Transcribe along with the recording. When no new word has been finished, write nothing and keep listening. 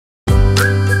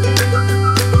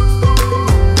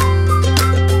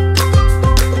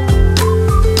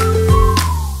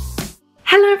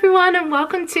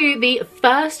welcome to the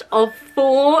first of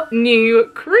 4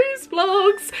 new cruise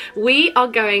vlogs. We are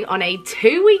going on a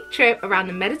 2-week trip around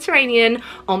the Mediterranean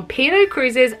on P&O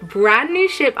Cruises' brand new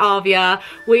ship Arvia.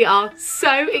 We are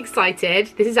so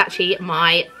excited. This is actually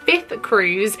my 5th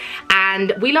cruise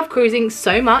and we love cruising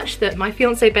so much that my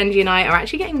fiance Benji and I are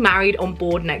actually getting married on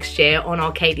board next year on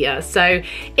Arcadia. So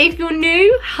if you're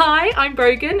new, hi, I'm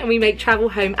Brogan and we make travel,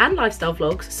 home and lifestyle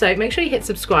vlogs. So make sure you hit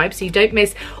subscribe so you don't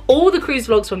miss all the cruise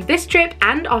vlogs from this trip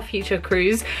and our future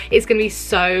cruise. It's gonna be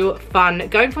so fun.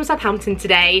 Going from Southampton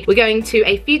today, we're going to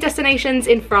a few destinations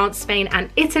in France, Spain and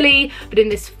Italy. But in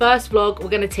this first vlog, we're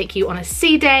gonna take you on a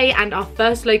sea day and our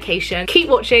first location. Keep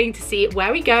watching to see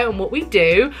where we go and what we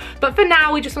do. But for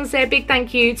now, we just want to say a big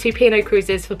thank you to P&O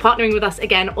Cruises for partnering with us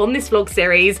again on this vlog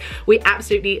series. We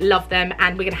absolutely love them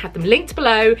and we're gonna have them linked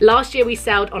below. Last year we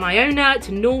sailed on Iona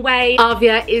to Norway.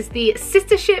 Arvia is the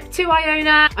sister ship to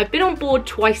Iona. I've been on board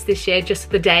twice this year just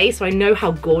for the day, so I know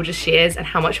how gorgeous she is and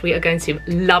how much we are going to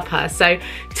love her. So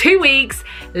 2 weeks,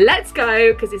 let's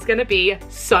go, because it's gonna be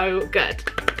so good.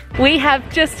 We have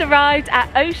just arrived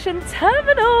at Ocean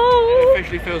Terminal. It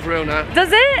officially feels real now. Does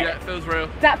it? Yeah, it feels real.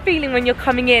 That feeling when you're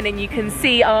coming in and you can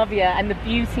see Arvia and the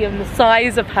beauty and the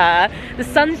size of her. The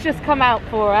sun's just come out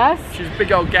for us. She's a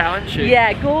big old gal, isn't she?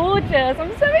 Yeah, gorgeous.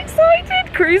 I'm so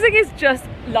excited. Cruising is just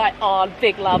like our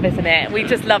big love, isn't it? We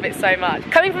just love it so much.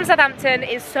 Coming from Southampton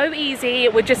is so easy.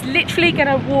 We're just literally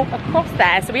gonna walk across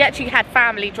there. So we actually had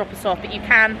family drop us off, but you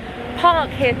can park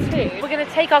here too. We're gonna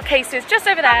take our cases just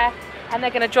over there and they're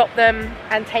gonna drop them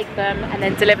and take them and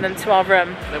then deliver them to our room.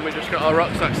 And then we just got our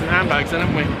rucksacks and handbags then,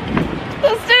 haven't we?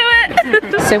 Let's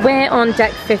do it! So we're on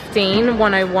deck 15,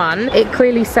 101. It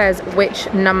clearly says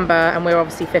which number and we're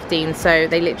obviously 15, so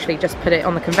they literally just put it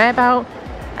on the conveyor belt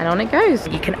and on it goes.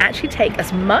 You can actually take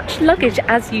as much luggage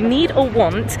as you need or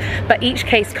want, but each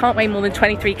case can't weigh more than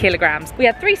 23 kilograms. We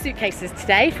had 3 suitcases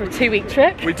today for a 2-week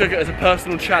trip. We took it as a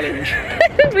personal challenge.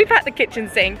 We packed the kitchen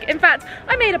sink. In fact,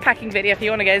 I made a packing video if you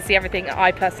want to go and see everything that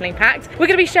I personally packed. We're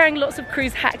going to be sharing lots of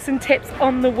cruise hacks and tips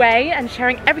on the way and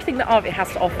sharing everything that Arvia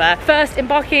has to offer. First,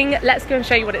 embarking, let's go and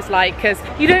show you what it's like, because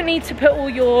you don't need to put all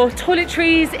your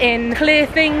toiletries in clear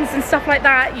things and stuff like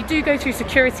that. You do go through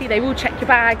security, they will check your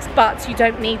bags, but you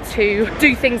don't need to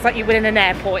do things like you would in an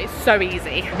airport. It's so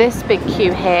easy. This big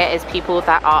queue here is people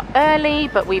that are early,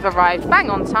 but we've arrived bang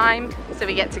on time, so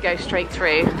we get to go straight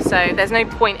through. So there's no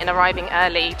point in arriving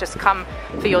early, just come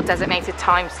for your designated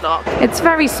time slot. It's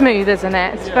very smooth, isn't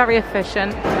it? It's very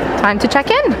efficient. Time to check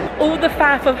in. All the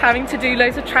faff of having to do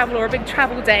loads of travel or a big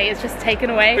travel day is just taken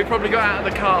away. We probably got out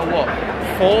of the car, what,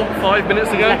 4, 5 minutes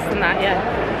ago? Less than that,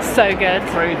 yeah. So good.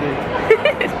 Crazy.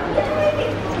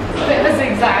 Bit of a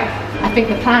zigzag. I think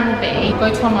the plan will be, we'll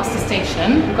go to our muster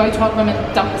station, we'll go to our room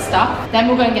and dump the stuff, then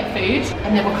we'll go and get food,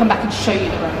 and then we'll come back and show you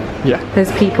the room. Yeah.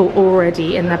 There's people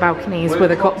already in their balconies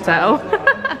with a cocktail.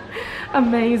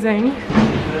 Amazing.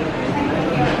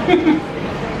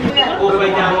 All the way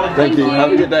down. Thank you.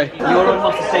 Have a good day. You're on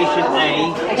muster station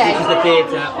A, which is the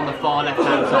theatre on the far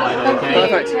left-hand side, okay?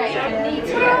 Perfect.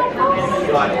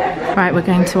 Right, we're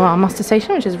going to our muster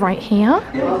station, which is right here.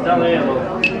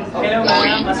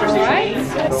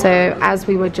 So as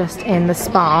we were just in the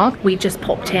spa, we just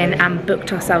popped in and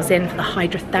booked ourselves in for the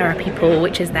hydrotherapy pool,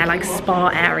 which is their like spa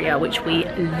area, which we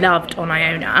loved on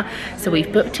Iona. So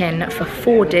we've booked in for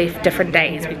 4 different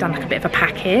days. We've done like a bit of a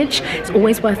package. It's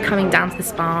always worth coming down to the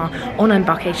spa on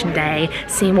Embarkation day,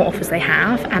 seeing what offers they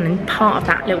have. And then part of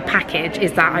that little package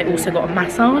is that I also got a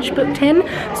massage booked in.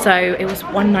 So it was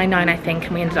 $199 I think,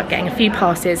 and we ended up getting a few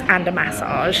passes and a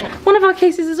massage. One of our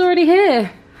cases is already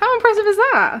here. How impressive is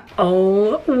that?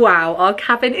 Oh, wow. Our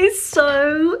cabin is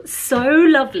so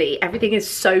lovely. Everything is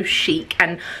so chic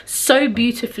and so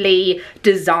beautifully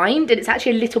designed. And it's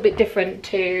actually a little bit different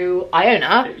to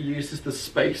Iona. It uses the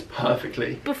space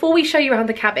perfectly. Before we show you around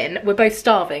the cabin, we're both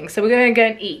starving. So we're going to go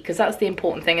and eat, because that's the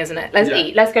important thing, isn't it? Let's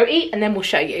eat. Let's go eat and then we'll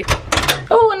show you.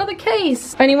 Oh, another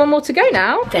case. Only 1 more to go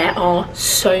now. There are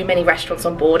so many restaurants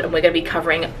on board and we're going to be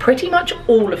covering pretty much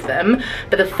all of them.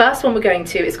 But the first one we're going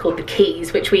to is called the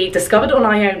Quays, which we discovered on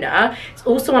Iona. It's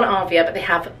also on Arvia, but they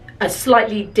have a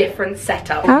slightly different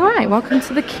setup. All right, welcome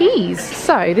to the Quays.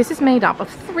 So this is made up of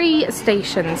 3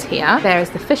 stations here. There is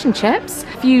the fish and chips,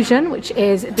 fusion, which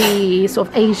is the sort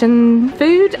of Asian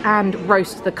food, and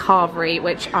roast the carvery,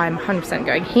 which I'm 100%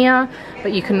 going here.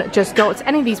 But you can just go up to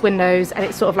any of these windows and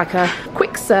it's sort of like a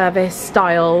quick service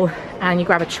style, and you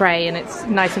grab a tray and it's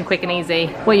nice and quick and easy.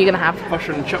 What are you gonna have?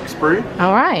 Mushroom chuck sprue.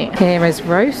 All right, here is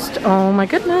roast. Oh my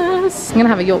goodness. I'm gonna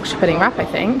have a Yorkshire pudding wrap, I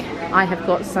think. I have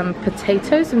got some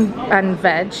potatoes and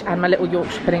veg and my little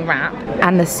Yorkshire pudding wrap.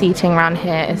 And the seating around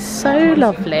here is so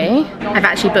lovely. I've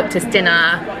actually booked us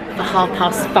dinner for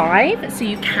 5:30, so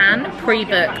you can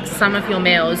pre-book some of your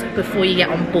meals before you get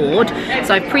on board.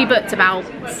 So I've pre-booked about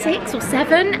 6 or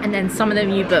 7, and then some of them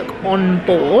you book on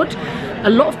board. A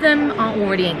lot of them are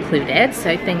already included,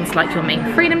 so things like your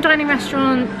main Freedom Dining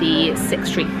restaurant, the 6th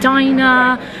Street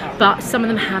Diner, but some of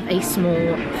them have a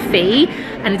small fee,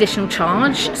 an additional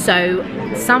charge. So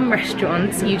some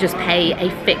restaurants you just pay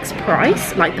a fixed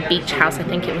price, like the Beach House, I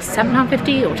think it was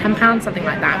 £7.50 or £10, something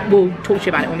like that. We'll talk to you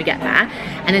about it when we get there.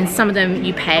 And then some of them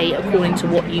you pay according to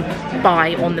what you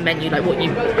buy on the menu, like what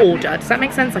you order. Does that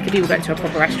make sense? Like if you were going to a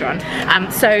proper restaurant.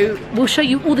 So we'll show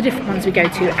you all the different ones we go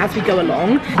to as we go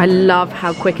along. I love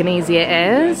how quick and easy it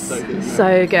is.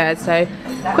 So good. So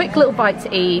quick little bite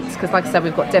to eat, because like I said,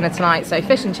 we've got dinner tonight. So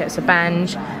fish and chips for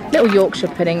Benj, little Yorkshire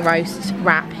pudding roast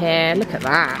wrap here. Look at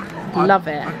that. Love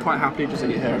it. I'm quite happy to just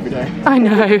eat here every day. I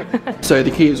know. So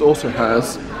the Quays also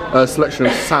has a selection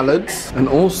of salads and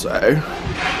also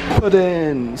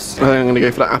puddings. I think I'm going to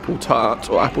go for the apple tart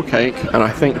or apple cake, and I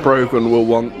think Brogan will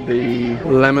want the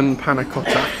lemon panna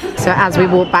cotta. So as we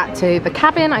walk back to the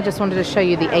cabin, I just wanted to show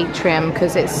you the atrium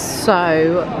because it's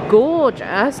so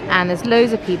gorgeous, and there's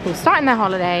loads of people starting their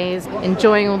holidays,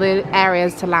 enjoying all the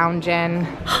areas to lounge in.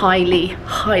 Highly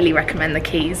recommend the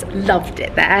Quays. Loved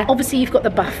it there. Obviously you've got the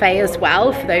buffet as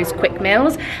well for those quick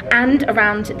meals, and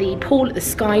around the pool at the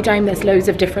Sky Dome there's loads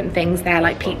of different things there,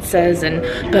 like pizzas and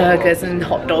burgers and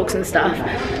hot dogs and stuff.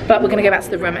 But we're gonna go back to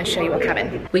the room and show you our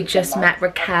cabin. We just met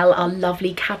Raquel, our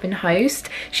lovely cabin host.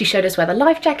 She showed us where the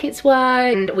life jackets were,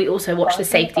 and we also watched the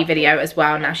safety video as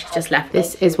well. Now she's just left.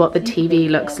 This is what the TV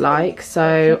looks like.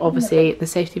 So obviously the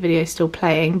safety video is still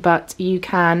playing, but you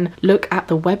can look at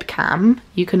the webcam,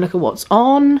 you can look at what's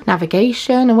on,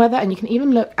 navigation and weather, and you can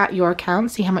even look at your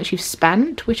account, see how much you've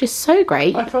spent, which is so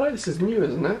great. I feel like this is new,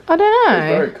 isn't it? I don't know.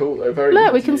 It's very cool though. Very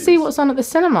look, we can see what's on at the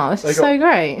cinema. This is so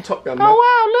great. Top Gun. Oh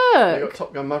wow, look. They got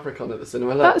Top Gun Maverick on at the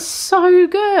cinema. Look. That's so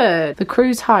good. The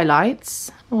cruise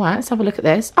highlights. All right, let's have a look at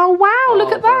this. Oh wow,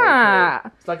 look at that.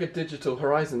 Cool. It's like a Digital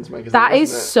Horizons magazine. That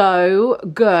is isn't it? so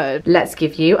good. Let's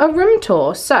give you a room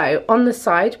tour. So on the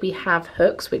side we have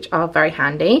hooks, which are very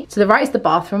handy. To the right is the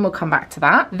bathroom, we'll come back to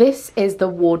that. This is the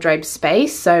wardrobe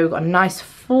space. So we've got a nice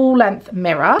full-length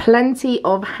mirror, plenty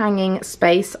of hanging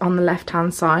space on the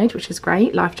left-hand side, which is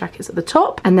great. Life jackets at the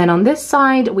top, and then on this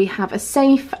side we have a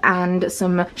safe and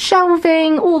some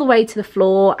shelving all the way to the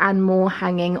floor, and more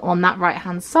hanging on that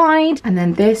right-hand side. And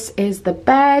then this is the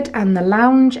bed and the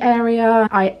lounge area.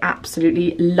 I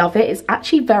absolutely love it. It's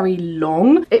actually very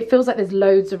long. It feels like there's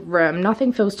loads of room.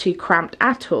 Nothing feels too cramped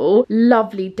at all.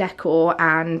 Lovely decor,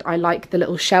 and I like the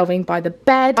little shelving by the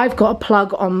bed. I've got a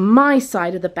plug on my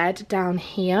side of the bed down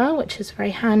here, which is very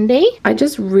handy. I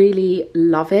just really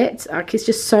love it. Like, it's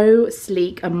just so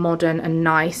sleek and modern and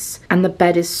nice, and the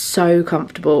bed is so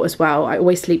comfortable as well. I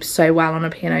always sleep so well on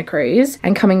a P&O cruise.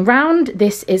 And coming round,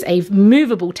 this is a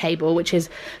movable table, which is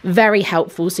very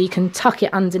helpful, so you can tuck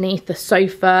it underneath the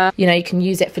sofa. You know, you can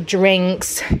use it for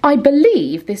drinks. I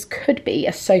believe this could be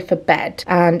a sofa bed,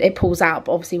 and it pulls out,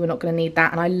 but obviously we're not going to need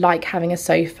that. And I like having a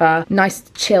sofa, nice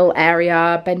chill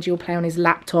area. Benji will play on his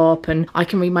laptop and I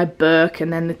can read my book,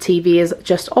 and then the TV is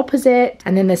just opposite.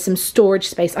 And then there's some storage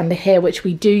space under here, which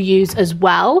we do use as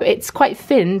well. It's quite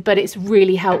thin, but it's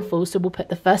really helpful. So we'll put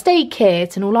the first aid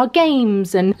kit and all our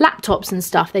games and laptops and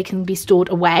stuff, they can be stored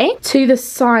away. To the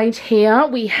side here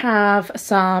we have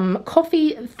some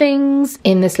coffee things.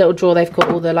 In this little drawer they've got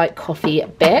all the like coffee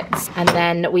bits, and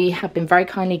then we have been very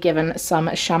kindly given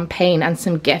some champagne and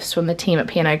some gifts from the team at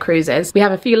P&O Cruises. We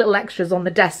have a few little extras on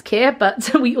the desk here,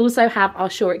 but we also have our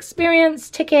Shore Experience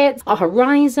tickets, our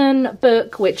Horizon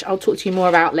book, which I'll talk to you more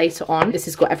about later on. This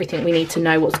has got everything we need to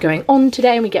know what's going on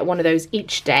today, and we get one of those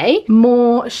each day.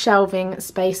 More shelving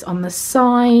space on the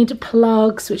side,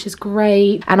 plugs, which is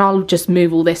great, and I'll just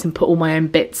move all this and put all my own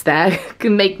bits there.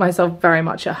 Can make myself very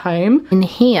much at home. In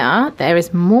here there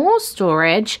is more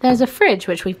storage. There's a fridge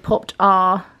which we've popped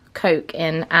our Coke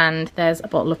in, and there's a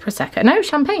bottle of Prosecco. No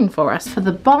champagne for us. For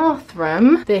the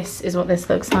bathroom, this is what this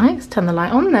looks like. Let's turn the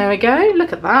light on. There we go.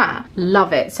 Look at that.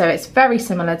 Love it. So it's very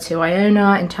similar to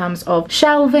Iona in terms of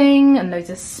shelving and loads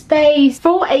of space.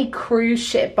 For a cruise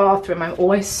ship bathroom, I'm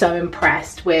always so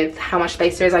impressed with how much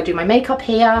space there is. I do my makeup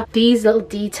here. These little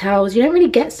details, you don't really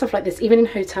get stuff like this even in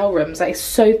hotel rooms. Like, it's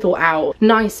so thought out.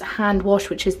 Nice hand wash,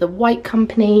 which is the White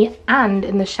Company, and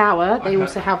in the shower they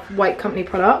also have White Company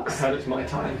products. I heard it's my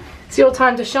time. It's your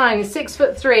time to shine. He's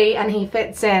 6'3" and he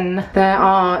fits in. There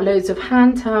are loads of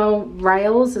hand towel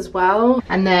rails as well,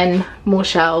 and then more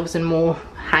shelves and more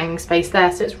hanging space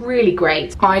there, so it's really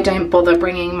great. I don't bother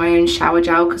bringing my own shower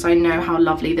gel because I know how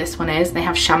lovely this one is. They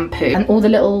have shampoo and all the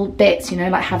little bits, you know,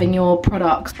 like having your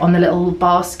products on the little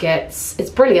baskets. It's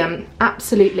brilliant.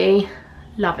 Absolutely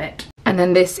love it. And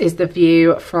then this is the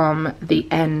view from the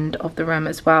end of the room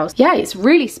as well. Yeah, it's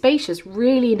really spacious,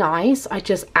 really nice. I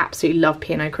just absolutely love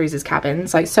P&O Cruises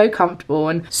cabins. Like, so comfortable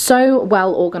and so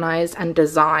well organized and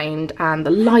designed, and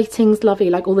the lighting's lovely,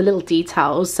 like all the little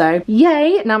details. So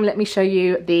yay. Now let me show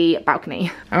you the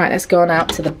balcony. All right, let's go on out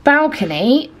to the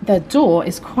balcony. The door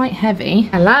is quite heavy.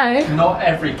 Hello. Not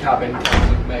every cabin comes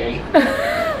with me.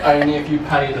 Only if you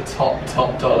pay the top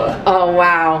dollar. Oh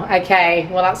wow, okay,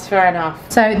 well that's fair enough.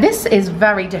 So this is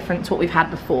very different to what we've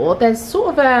had before. There's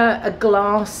sort of a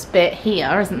glass bit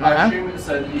here, isn't there? I assume it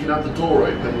said you can have the door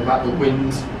open without the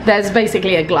wind. There's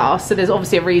basically a glass, so there's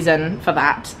obviously a reason for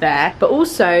that there. But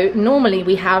also, normally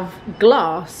we have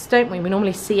glass, don't we? We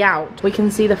normally see out. We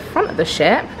can see the front of the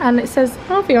ship, and it says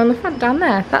Arvia on the front down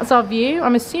there. That's our view.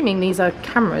 I'm assuming these are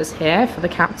cameras here for the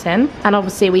captain. And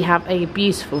obviously we have a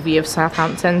beautiful view of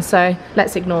Southampton, so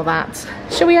let's ignore that.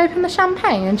 Shall we open the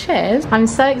champagne and cheers? I'm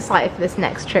so excited for this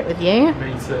next trip with you.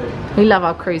 Me too. We love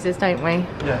our cruises, don't we?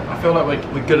 Yeah, I feel like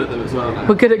we're good at them as well now.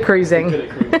 We're good at cruising. We're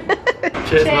good at cruising.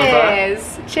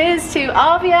 Cheers, Cheers. Cheers to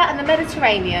Arvia and the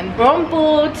Mediterranean. We're on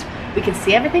board. We can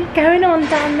see everything going on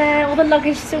down there. All the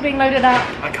luggage still being loaded up.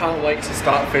 I can't wait to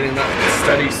start feeling that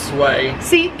steady sway.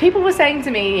 See, people were saying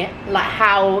to me, like,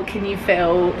 how can you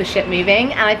feel the ship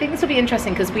moving? And I think this will be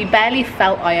interesting because we barely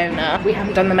felt Iona. We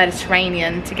haven't done the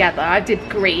Mediterranean together. I did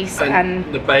Greece and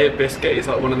the Bay of Biscay is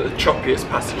like one of the choppiest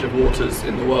passage of waters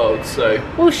in the world, so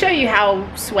we'll show you how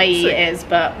swayy it is,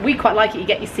 but we quite like it. You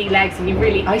get your sea legs and you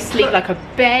really, I sleep like a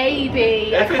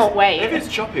baby. I can't wait. If it's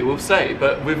choppy, we'll say,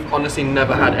 but we've honestly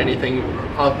never had anything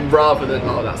rather than,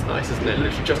 oh, that's nice, isn't it?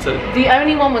 Literally just a... The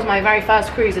only one was my very first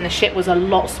cruise, and the ship was a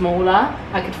lot smaller.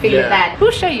 I could feel it then.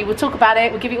 We'll show you, we'll talk about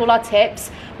it, we'll give you all our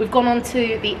tips. We've gone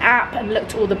onto the app and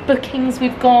looked at all the bookings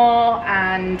we've got,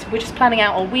 and we're just planning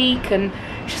out our week, and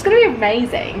it's just gonna be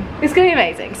amazing. It's gonna be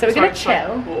amazing. So we're gonna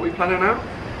chill. What are we planning out?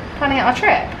 Planning out our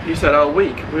trip. You said our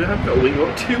week. We haven't got a week, we've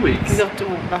got 2 weeks.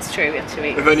 That's true, we have 2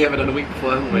 weeks. We've only ever done a week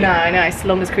before, haven't we? No, it's the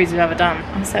longest cruise we've ever done.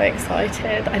 I'm so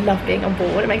excited. I love being on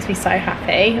board. It makes me so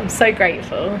happy. I'm so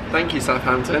grateful. Thank you,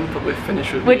 Southampton, but we're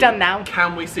finished with We're done now.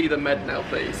 Can we see the med now,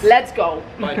 please? Let's go.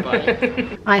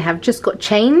 Bye-bye. I have just got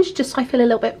changed, just so I feel a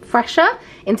little bit fresher,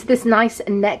 into this nice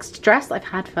next dress that I've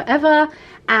had forever.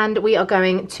 And we are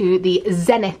going to the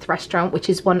Zenith restaurant, which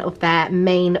is one of their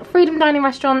main freedom dining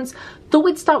restaurants. Thought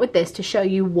we'd start with this to show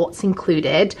you what's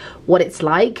included, what it's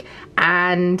like,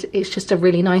 and it's just a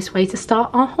really nice way to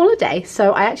start our holiday.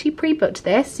 So I actually pre-booked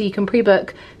this, so you can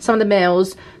pre-book some of the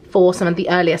meals for some of the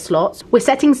earlier slots. We're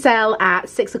setting sail at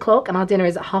 6 o'clock and our dinner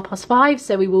is at 5:30,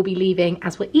 so we will be leaving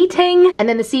as we're eating. And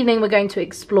then this evening we're going to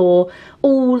explore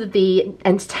all the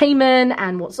entertainment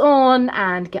and what's on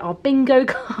and get our bingo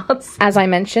cards. As I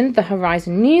mentioned, the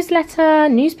Horizon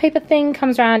newspaper thing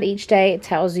comes around each day. It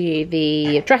tells you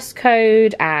the dress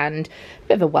code and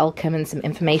bit of a welcome and some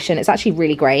information. It's actually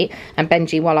really great. And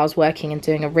Benji, while I was working and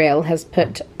doing a reel, has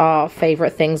put our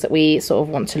favourite things that we sort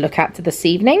of want to look at this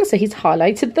evening. So he's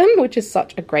highlighted them, which is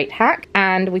such a great hack.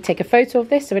 And we take a photo of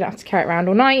this so we don't have to carry it around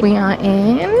all night. We are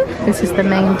in, this is the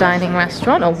main dining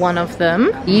restaurant, or one of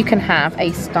them. You can have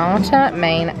a starter,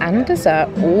 main and dessert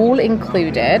all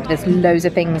included. There's loads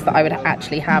of things that I would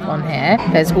actually have on here.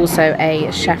 There's also a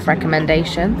chef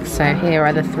recommendation. So here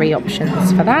are the 3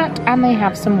 options for that. And they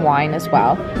have some wine as well.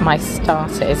 My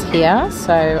starter is here,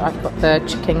 so I've got the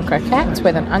chicken croquettes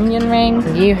with an onion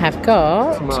ring. You have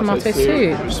got tomato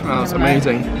soup. It smells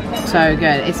amazing. So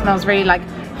good. It smells really like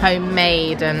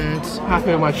homemade and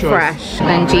happy with my choice. Fresh.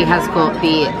 Benji has got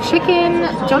the chicken.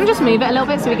 John, just move it a little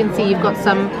bit so we can see you've got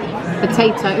some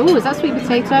potato. Oh, is that sweet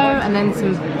potato? And then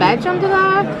some veg under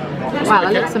there. Wow,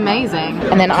 that looks amazing.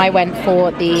 And then I went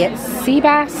for the sea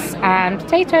bass and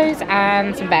potatoes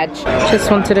and some veg.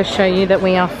 Just wanted to show you that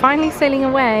we are finally sailing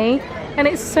away and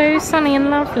it's so sunny and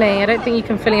lovely. I don't think you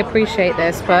can fully appreciate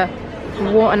this, but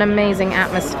what an amazing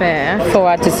atmosphere. For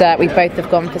our dessert, we both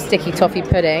have gone for sticky toffee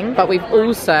pudding, but we've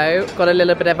also got a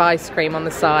little bit of ice cream on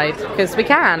the side because we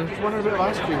can. Just want a bit of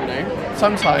ice cream, you know?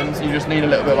 Sometimes you just need a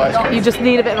little bit of ice cream. You just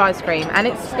need a bit of ice cream, and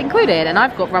it's included. And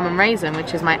I've got rum and raisin,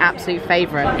 which is my absolute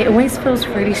favourite. It always feels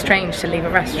really strange to leave a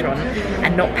restaurant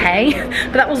and not pay,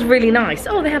 but that was really nice.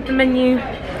 Oh, they have the menu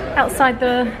outside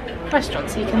the restaurant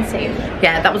so you can see.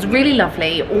 Yeah, that was really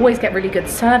lovely. Always get really good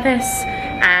service,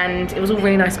 and it was all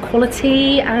really nice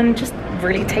quality and just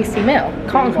really tasty meal.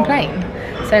 Can't complain.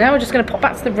 So now we're just going to pop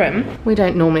back to the room. We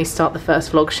don't normally start the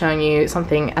first vlog showing you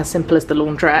something as simple as the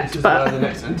laundrette, but where the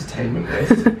next entertainment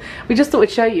is. we just thought we'd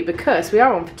show you because we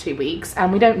are on for 2 weeks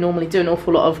and we don't normally do an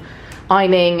awful lot of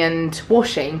ironing and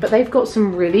washing, but they've got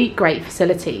some really great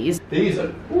facilities. These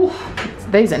are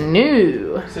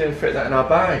new. See if we fit that in our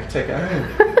bag, take it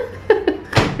home.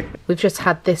 We've just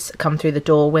had this come through the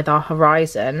door with our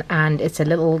Horizon, and it's a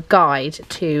little guide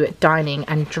to dining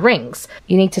and drinks.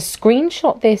 You need to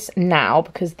screenshot this now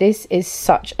because this is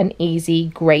such an easy,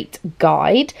 great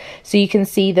guide. So you can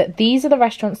see that these are the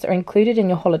restaurants that are included in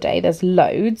your holiday. There's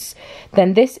loads.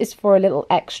 Then this is for a little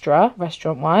extra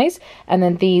restaurant-wise, and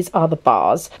then these are the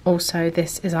bars. Also,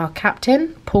 this is our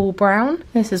captain, Paul Brown.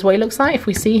 This is what he looks like. If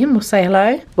we see him, we'll say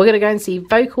hello. We're going to go and see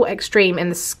Vocal Extreme in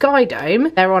the Sky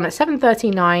Dome. They're on at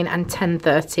 7:39 and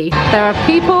 10:30. There are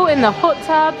people in the hot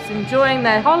tubs enjoying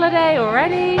their holiday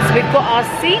already. So we've got our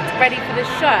seat ready for the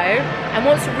show, and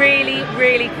what's really,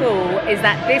 really cool is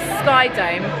that this Sky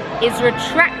Dome is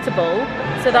retractable,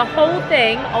 so the whole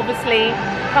thing obviously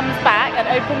comes back and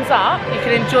opens up. You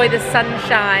can enjoy the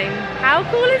sunshine. How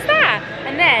cool is that?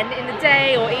 And then in the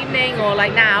day or evening or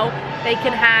like now, they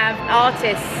can have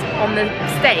artists on the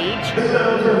stage.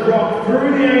 Rock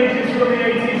through the ages, from the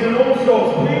 80s and all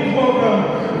sorts. Please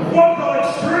welcome Vocal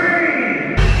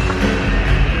Extreme!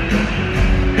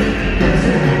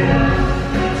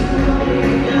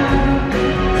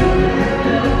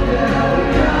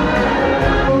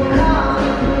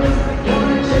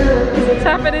 He's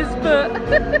tapping his foot.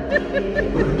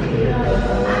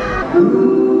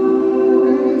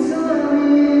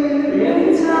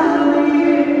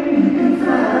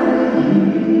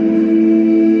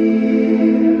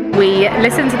 We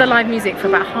listened to the live music for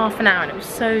about half an hour and it was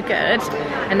so good.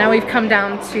 And now we've come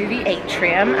down to the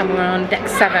atrium and we're on deck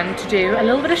 7 to do a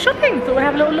little bit of shopping. Thought we'd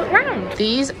have a little look round.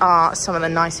 These are some of the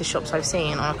nicest shops I've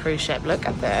seen on a cruise ship. Look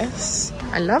at this.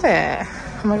 I love it.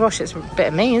 Oh my gosh, it's a bit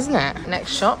of me, isn't it?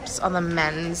 Next shops are the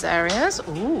men's areas.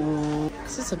 Ooh,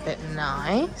 this is a bit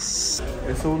nice.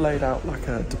 It's all laid out like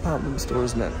a department store,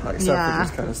 isn't it? Like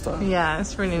Selfridges kind of stuff. Yeah,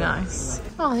 it's really nice.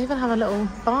 Oh, they even have a little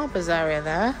barber's area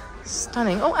there.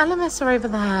 Stunning. Oh, Elemis are over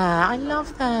there. I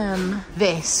love them.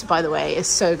 This, by the way, is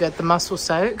so good. The Muscle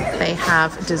Soak. They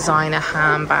have designer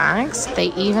handbags. They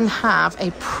even have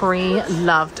a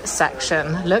pre-loved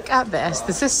section. Look at this.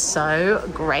 This is so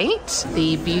great.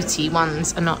 The beauty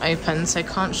ones are not open, so I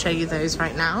can't show you those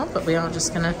right now, but we are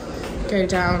just gonna go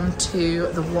down to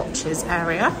the watches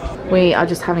area. We are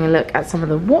just having a look at some of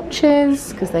the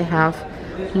watches because they have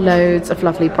loads of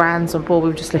lovely brands on board. We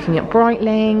were just looking at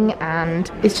Breitling, and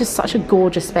it's just such a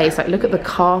gorgeous space. Like, look at the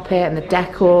carpet and the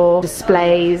decor,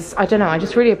 displays. I don't know, I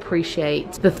just really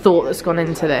appreciate the thought that's gone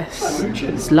into this.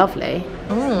 It's lovely.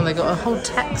 Oh, they got a whole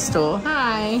tech store.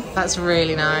 Hi. That's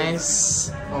really nice.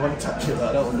 I want to touch it, but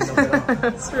I don't want to.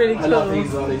 That's really cool. I love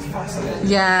these, these fascinating.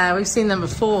 Yeah, we've seen them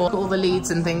before. Got all the leads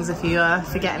and things if you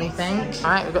forget anything. All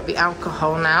right, we've got the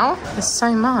alcohol now. There's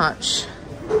so much.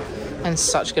 And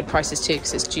such good prices too,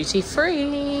 because it's duty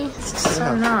free. It's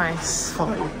so nice.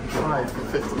 5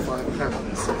 for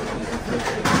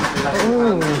 £55.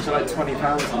 Ooh. Like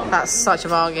 £20. That's such a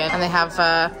bargain. And they have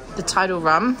the tidal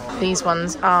rum. These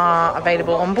ones are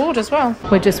available on board as well.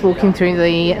 We're just walking through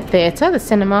the theatre, the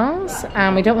cinemas,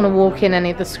 and we don't want to walk in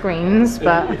any of the screens,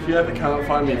 but if you ever can't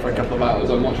find me for a couple of hours,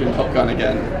 I'm watching Top Gun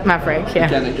again. Maverick, yeah.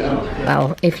 Again.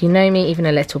 Well, if you know me even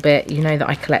a little bit, you know that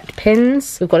I collect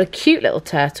pins. We've got a cute little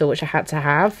turtle, which I had to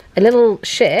have, a little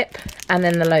ship, and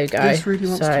then the logo. This really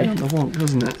wants to be on the wonk,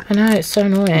 doesn't it? I know, it's so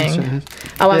annoying.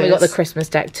 Oh, and we got the Christmas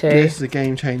deck too. This is a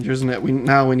game changer, isn't it?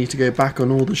 Now we need to go back on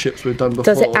all the ships we've done before.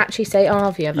 Does it actually say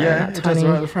Arvia though? Yeah, that it tiny... does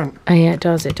right at the front. Oh yeah, it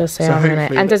does. It does say So Arvia on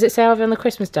it. And does it say Arvia on the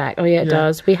Christmas deck? Oh yeah, it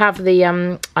does. We have the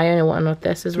Iona one of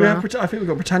this as well. I think we've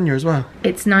got Britannia as well.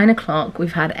 It's 9 o'clock.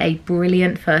 We've had a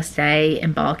brilliant first day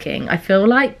embarking. I feel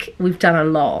like we've done a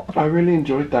lot. I really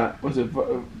enjoyed that. Was it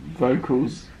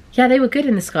vocals? Yeah, they were good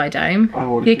in the Sky Dome.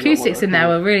 The acoustics in there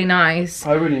were really nice.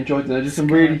 I really enjoyed them. They're just some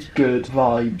really good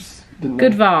vibes.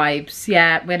 Good vibes,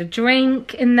 yeah. We had a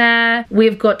drink in there.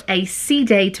 We've got a sea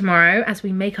day tomorrow as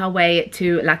we make our way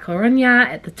to La Coruña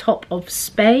at the top of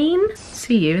Spain.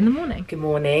 See you in the morning. Good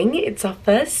morning. It's our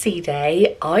first sea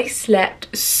day. I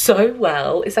slept so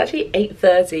well. It's actually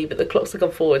 8:30, but the clocks have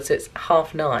gone forward, so it's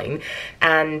 9:30.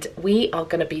 And we are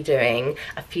going to be doing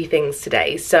a few things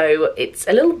today. So it's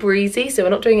a little breezy, so we're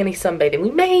not doing any sunbathing.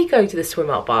 We may go to the swim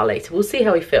up bar later. We'll see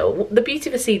how we feel. The beauty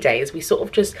of a sea day is we sort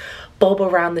of just bob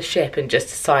around the ship and just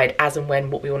decide as and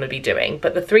when what we want to be doing.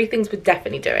 But the 3 things we're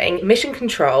definitely doing: Mission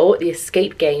Control, the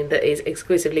escape game that is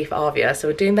exclusively for Arvia, so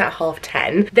we're doing that at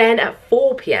 10:30. Then at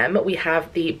 4 PM, we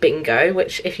have the bingo,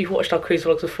 which if you've watched our cruise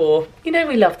vlogs before, you know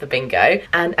we love the bingo.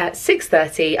 And at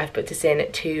 6:30, I've booked us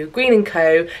in to Green &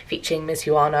 Co, featuring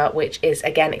Mizuhana, which is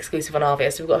again exclusive on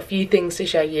Arvia. So we've got a few things to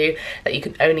show you that you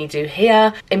can only do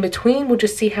here. In between, we'll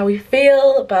just see how we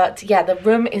feel. But yeah, the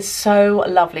room is so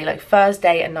lovely, like first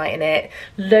day and night in it,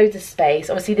 loads of space.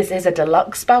 Obviously this is a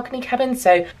deluxe balcony cabin,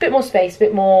 so a bit more space, a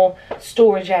bit more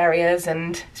storage areas,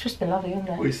 and it's just been lovely, hasn't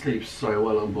it? We sleep so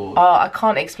well on board. I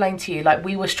can't explain to you, like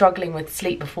we were struggling with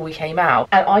sleep before we came out,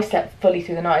 and I slept fully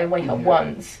through the night. I didn't wake up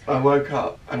once. I woke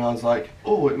up and I was like,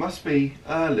 oh, it must be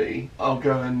early, I'll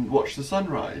go and watch the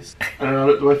sunrise. And then I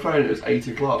looked at my phone, it was 8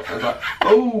 o'clock. I was like,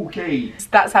 okay.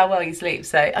 That's how well you sleep.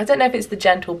 So I don't know if it's the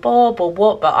gentle bob or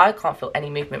what, but I can't feel any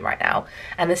movement right now.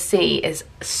 And the sea is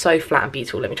so flat and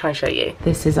beautiful. Let me try and show you.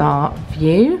 This is our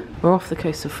view. We're off the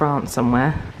coast of France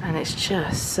somewhere, and it's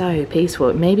just so peaceful.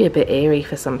 It may be a bit eerie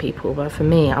for some people, but for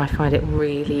me, I find it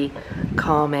really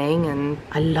calming, and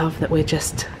I love that we're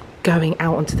just going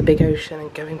out onto the big ocean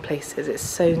and going places. It's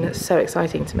so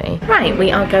exciting to me. Right,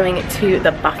 we are going to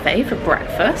the buffet for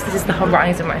breakfast. This is the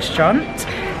Horizon restaurant,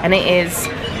 and it is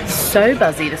so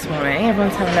buzzy this morning.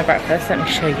 Everyone's having their breakfast. Let me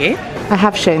show you. I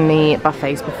have shown the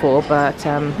buffets before, but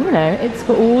you know, it's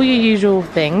got all your usual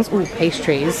things. All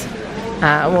pastries.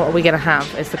 What are we gonna have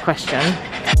is the question.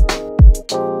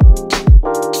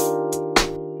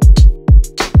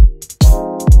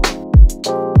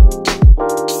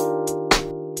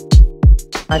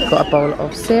 I've got a bowl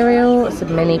of cereal,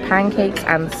 some mini pancakes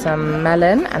and some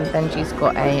melon, and Benji's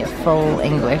got a full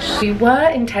English. We were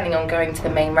intending on going to the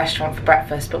main restaurant for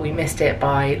breakfast, but we missed it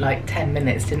by like 10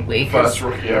 minutes, didn't we? First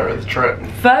rookie error of the trip.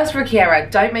 First rookie error,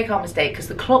 don't make our mistake, because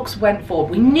the clocks went forward.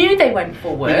 We knew they went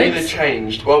forward. We needed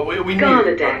changed. Well, we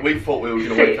knew, but we thought we were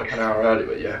going to wake up an hour early,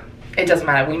 but yeah. It doesn't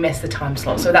matter, we missed the time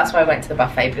slot, so that's why I went to the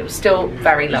buffet, but it was still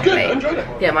very lovely. Good, I enjoyed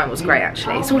it. Yeah, mine was great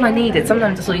actually. It's all I needed.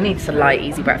 Sometimes that's all you need, is a light,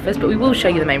 easy breakfast, but we will show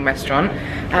you the main restaurant.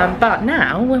 But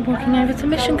now we're walking over to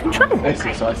Mission Control. It's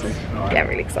exciting. Yeah,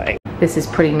 really exciting. This is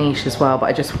pretty niche as well, but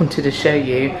I just wanted to show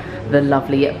you the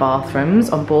lovely bathrooms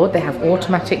on board. They have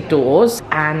automatic doors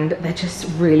and they're just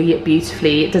really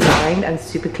beautifully designed and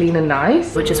super clean and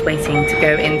nice. We're just waiting to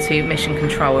go into Mission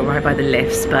Control. We're right by the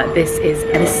lifts, but this is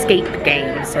an escape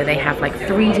game. So they have like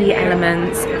 3D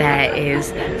elements. There is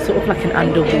sort of like an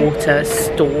underwater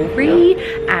story,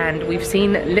 and we've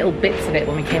seen little bits of it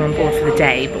when we came on board for the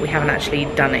day, but we haven't actually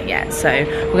done it yet. So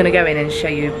we're gonna go in and show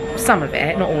you some of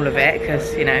it, not all of it,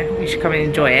 because you know, you should come and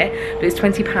enjoy it. But it's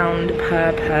 £20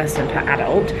 per person, per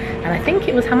adult, and I think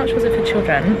it was, how much was it for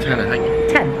children? 10, I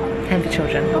think. 10 for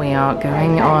children. We are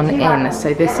going on in.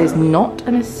 So this is not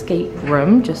an escape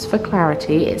room, just for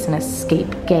clarity, it's an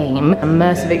escape game,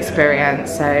 immersive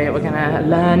experience. So we're gonna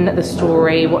learn the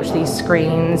story, watch these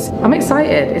screens. I'm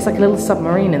excited. It's like a little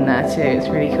submarine in there too. It's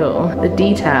really cool. The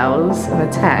details and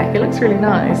the tech, it looks really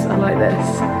nice. I like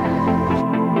this.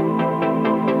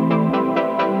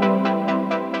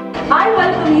 I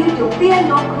welcome you to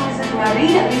P&O Cruises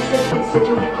Marine Research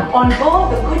Institute on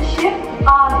board the good ship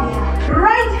Arvia.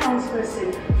 Right handsperson,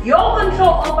 your control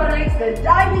operates the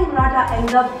diving rudder and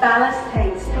the ballast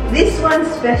tanks. This one's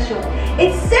special.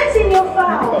 It sets in your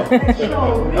foul that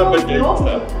you're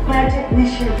my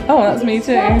technician. Oh, that's me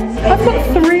too. I've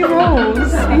got 3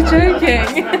 roles. Are you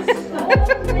joking?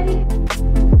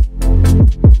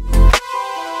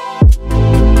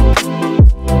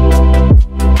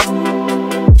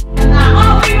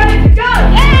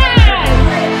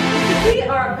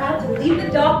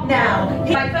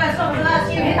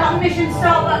 Mission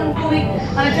start button, buoy,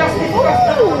 and adjust it for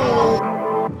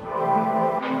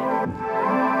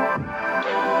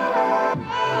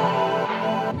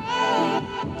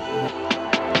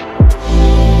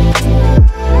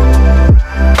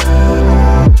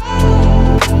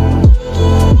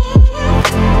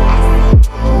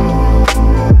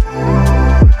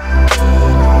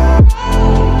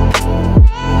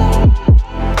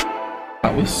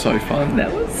That was so fun.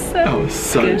 That was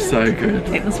so good.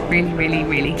 It was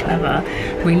really clever,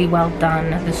 really well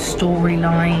done. The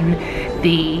storyline,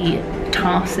 the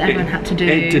tasks that everyone had to do.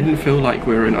 It didn't feel like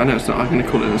we were in, I know it's not, I'm going to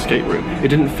call it an escape room. It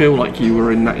didn't feel like you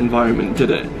were in that environment,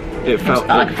 did it? It felt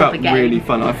really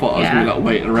fun. I thought I was going to be like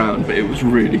waiting around, but it was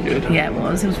really good. Yeah, it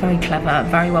was very clever,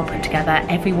 very well put together.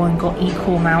 Everyone got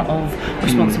equal amount of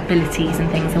responsibilities and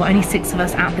things. There were only 6 of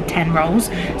us out of the 10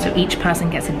 roles, so each person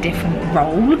gets a different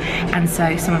role, and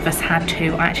so some of us had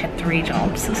 2. I actually had 3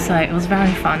 jobs, so it was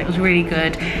very fun. It was really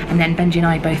good. And then Benji and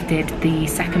I both did the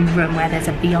second room where there's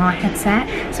a VR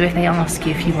headset, so if they ask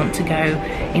you if you want to go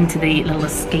into the little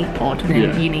escape pod,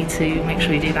 then you need to make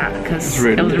sure you do that, because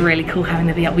it was really cool having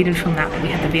the VR. We did film that, but we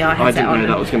had the VR headset I didn't know on.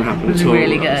 that was going to happen at all. It was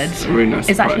really good. That's a really nice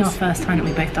It's actually our surprise. first time that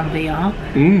we've both done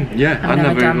VR. Yeah, I've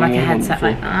never done like a worn one headset before.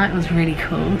 like that. It was really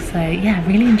cool. So yeah,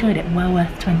 really enjoyed it. Well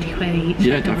worth 20 quid each.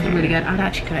 Yeah, It was definitely. really good. I'd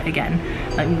actually go it again.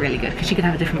 Like really good, because you could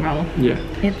have a different role. Yeah.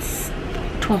 It's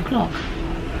 12 o'clock.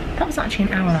 That was actually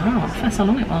an hour and a half. That's how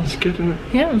long it was. It's good, isn't it?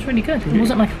 Yeah, it was really good. It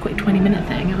wasn't like a quick 20-minute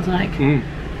thing. It was like a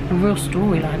real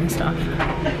storyline and stuff.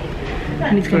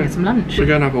 I need to go get some lunch. We're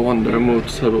going to have a wander and we'll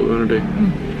decide what we want to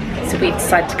do. So we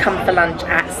decided to come for lunch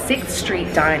at 6th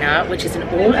Street Diner, which is an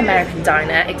all-American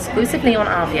diner exclusively on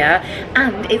Arvia,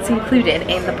 and it's included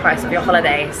in the price of your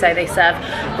holiday. So they serve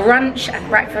brunch and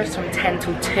breakfast from 10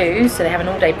 till 2, so they have an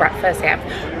all-day breakfast, they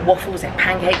have waffles and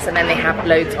pancakes, and then they have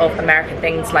loads of American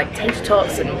things like tater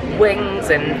tots and wings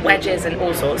and wedges and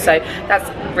all sorts, so that's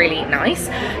really nice.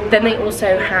 Then they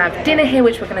also have dinner here,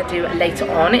 which we're going to do later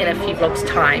on in a few vlogs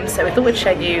time, so we thought we'd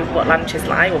show you what lunch is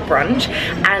like, or brunch,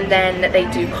 and then they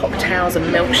do cocktails and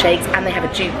milkshakes, and they have a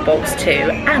jukebox too,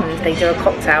 and they do a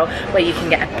cocktail where you can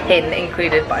get a pin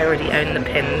included, but I already own the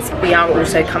pins. We are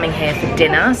also coming here for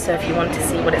dinner, so if you want to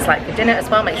see what it's like for dinner as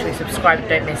well, make sure you subscribe and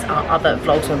don't miss our other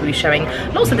vlogs where we'll be showing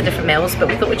lots of the different meals, but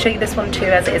we thought we'd show you this one too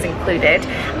as it is included,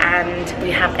 and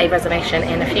we have a reservation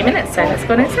in a few minutes, so let's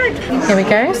go inside. Here we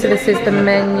go, so this is the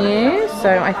menu.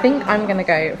 So I think I'm gonna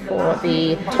go for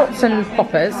the tots and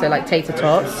poppers, so like tater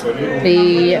tots,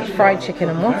 the fried chicken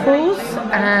and waffles,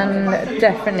 and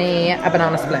definitely a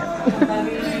banana split.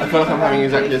 I feel like I'm having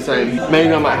exactly the same.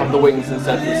 Maybe I might have the wings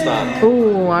instead for the start.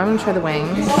 Ooh, I'm gonna try the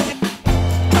wings.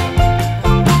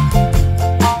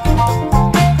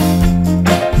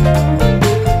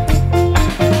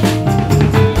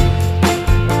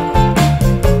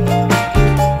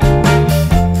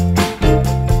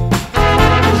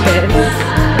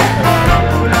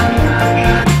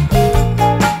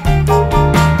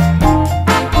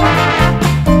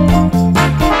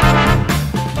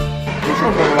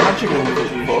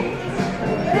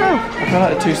 I feel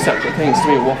like they're two separate things. To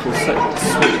me, a waffle's so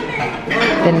sweet.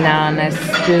 Banana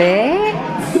split.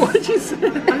 What did you say?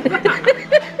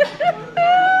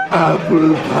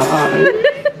 Apple pie.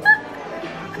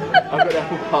 I've got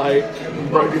apple pie, and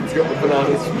Brogan's got the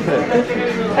banana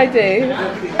split. I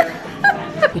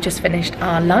do. We just finished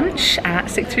our lunch at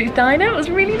 6th Street Diner. It was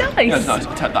really nice. Yeah, it's nice.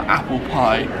 I take that apple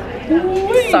pie.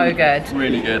 So good.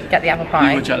 Really good. Get the apple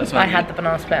pie. You were jealous, I weren't you? had the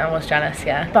banana split and I was jealous,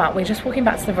 yeah. But we're just walking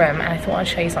back to the room and I thought I'd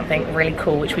show you something really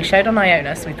cool, which we showed on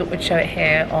Iona, so we thought we'd show it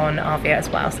here on Arvia as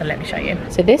well, so let me show you.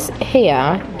 So this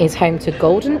here is home to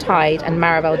Golden Tide and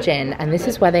Maribel Gin, and this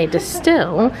is where they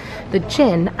distill the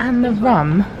gin and the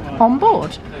rum on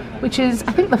board, which is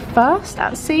I think the first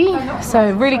at sea,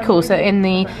 so really cool. So in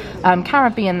the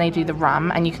Caribbean they do the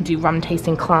rum, and you can do rum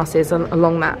tasting classes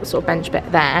along that sort of bench bit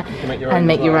there and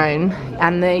make your own,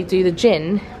 and they do the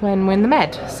gin when we're in the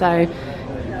Med, so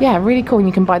yeah, really cool. And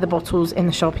you can buy the bottles in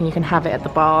the shop and you can have it at the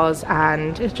bars,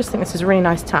 and I just think this is a really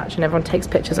nice touch, and everyone takes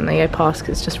pictures and they go past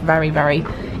because it's just very, very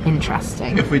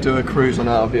interesting. If we do a cruise on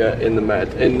Arvia in the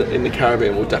Med, in the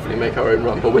Caribbean, we'll definitely make our own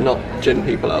rum, but we're not gin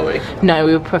people, are we? No,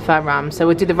 we would prefer rum, so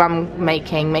we'll do the rum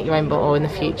making, make your own bottle in the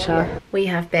future. We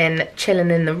have been chilling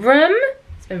in the room.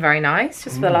 It's been very nice,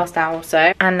 just for the last hour or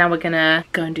so. And now we're gonna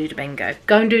go and do the bingo.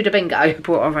 We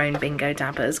brought our own bingo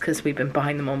dabbers because we've been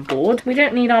buying them on board. We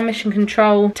don't need our mission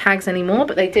control tags anymore,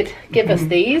 but they did give us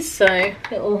these, so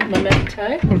little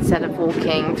memento. Instead of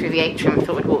walking through the atrium, we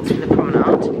thought we'd walk through the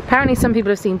promenade. Apparently some people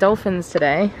have seen dolphins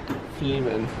today.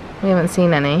 Fuming. We haven't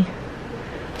seen any.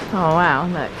 Oh wow,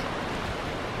 look.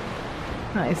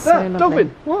 That is so lovely.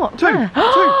 dolphin. What? Two. Where?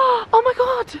 Oh my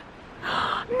god!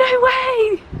 No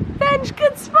way! Benj,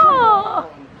 good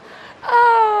spot!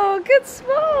 Oh, good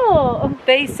spot!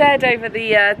 They said over the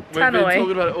We've been tannoy.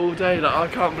 talking about it all day, like, I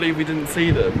can't believe we didn't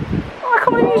see them. Oh, I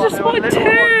can't believe you just spotted two!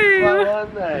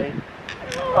 Weren't they?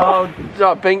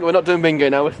 Oh, bingo. We're not doing bingo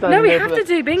now. We're standing No, we there have for to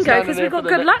do bingo standing because there we've for got the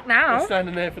good ne- luck now. We're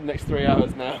standing there for the next 3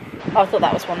 hours now. Oh, I thought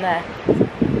that was one there.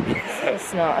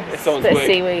 It's not. It's a someone's bit of wig.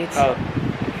 seaweed. Oh.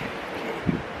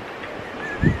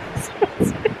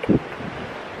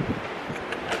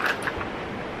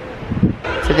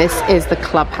 So this is the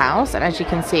clubhouse, and as you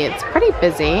can see it's pretty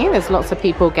busy. There's lots of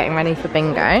people getting ready for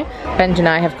bingo. Benj and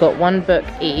I have got one book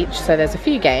each, so there's a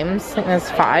few games. I think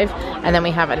there's 5, and then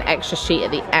we have an extra sheet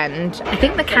at the end. I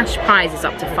think the cash prize is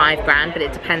up to 5 grand, but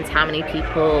it depends how many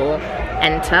people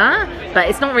enter, but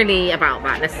it's not really about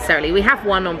that necessarily. We have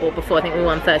won on board before. I think we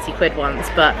won 30 quid once,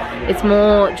 but it's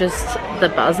more just the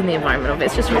buzz and the environment of it.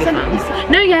 It's just really fun.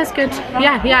 No, yeah, it's good.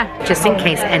 Yeah. Just in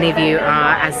case any of you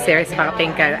are as serious about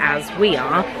bingo as we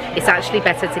are, are, it's actually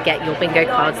better to get your bingo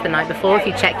cards the night before. If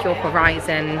you check your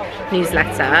Horizon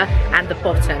newsletter, at the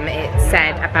bottom it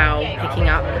said about picking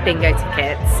up bingo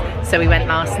tickets. So we went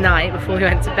last night before we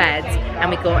went to bed and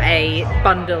we got a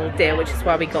bundle deal, which is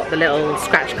why we got the little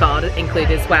scratch card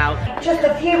included as well. Just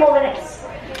a few more minutes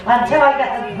until I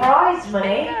get the prize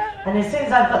money, and as soon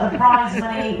as I've got the prize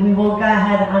money, we will go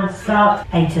ahead and start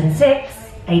 8 and 6,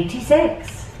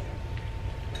 86.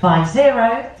 50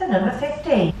 to number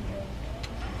 50.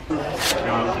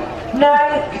 No,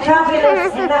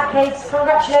 fabulous. In that case,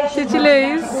 congratulations. Did you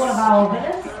lose? To all of our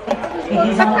winners. It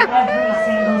is on every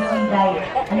single sea day,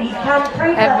 and you can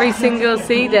pre Every single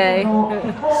sea day.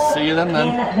 See you then.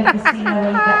 In the casino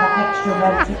where you get that extra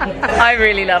red ticket. I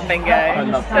really love bingo. I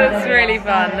love bingo. It's really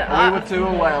fun. We were 2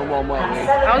 away on one, weren't we?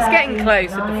 I was getting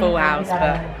close with the full house,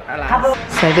 but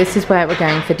alas. So this is where we're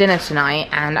going for dinner tonight,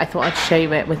 and I thought I'd show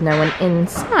you it with no one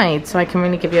inside, so I can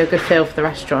really give you a good feel for the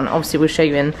restaurant. Obviously we'll show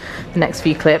you in the next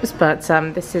few clips, but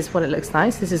this is what it looks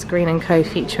like. This is Green & Co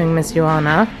featuring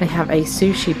Mizuhana. They have a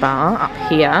sushi bar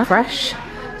up here. Fresh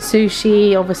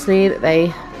sushi, obviously, that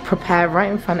they prepare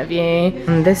right in front of you.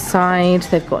 On this side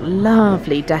they've got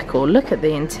lovely decor. Look at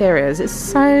the interiors, it's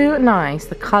so nice,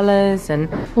 the colours and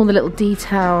all the little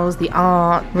details, the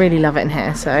art. Really love it in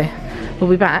here, so we'll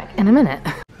be back in a minute.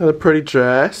 And a pretty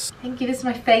dress. Thank you. This is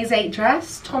my Phase 8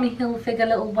 dress. Tommy Hilfiger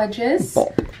little wedges.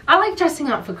 Bop. I like dressing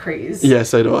up for cruise. Yeah,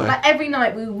 so do I. Like every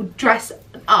night we would dress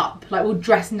up, like we'll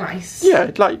dress nice.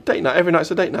 Yeah, like date night. Every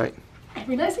night's a date night.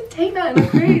 Every night's a date night on a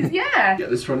cruise, yeah. Get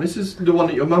this from. This is the one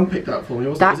that your mum picked out for me,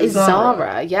 wasn't That it? is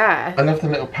Zara, yeah. I love the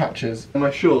little patches. And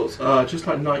my shorts are just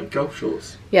like night golf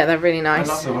shorts. Yeah, they're really I nice.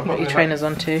 love them. I've Got got your them, trainers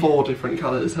like, on too. 4 different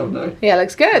colours, haven't they? Yeah,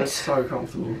 looks good. They're so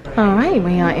comfortable. Alright,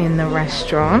 we are in the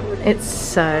restaurant. It's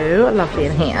so lovely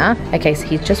in here. Okay, so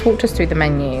he's just walked us through the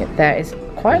menu. There is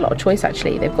quite a lot of choice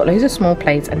actually. They've got loads of small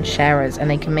plates and sharers, and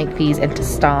they can make these into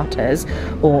starters,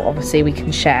 or obviously we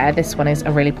can share. This one is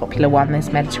a really popular one,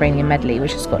 this Mediterranean medley,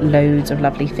 which has got loads of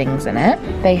lovely things in it.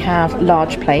 They have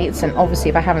large plates, and obviously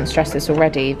if I haven't stressed this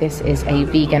already, this is a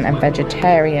vegan and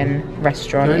vegetarian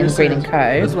restaurant in Green & Co.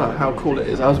 As well, how cool it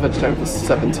is. I was vegetarian for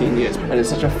 17 years, and it's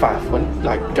such a faff when,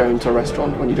 like, going to a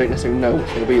restaurant when you don't necessarily know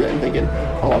what's going to be there and thinking,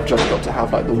 oh, I've just got to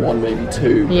have like the 1, maybe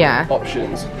 2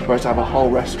 options. Whereas to have a whole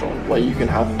restaurant where you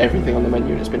can have everything on the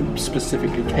menu and it's been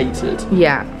specifically catered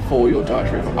for your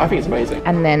dietary. I think it's amazing.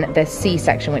 And then the C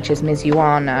section, which is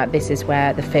Mizuhana, this is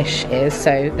where the fish is,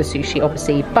 so the sushi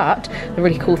obviously, but the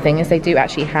really cool thing is they do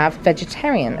actually have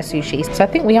vegetarian sushi. So I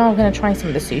think we are going to try some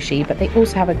of the sushi, but they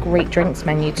also have a great drinks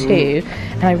menu too.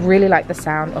 And I really like the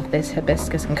sound of this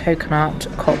hibiscus and coconut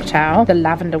cocktail. The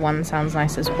lavender one sounds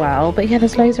nice as well. But yeah,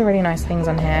 there's loads of really nice things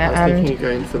on here. I was thinking of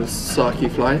going for the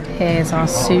sake fly. Here's our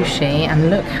sushi, and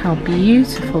look how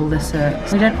beautiful this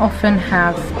is. We don't often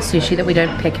have sushi that we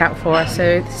don't pick out for us,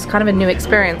 so this is kind of a new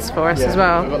experience for us as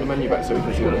well. I've got the menu back so we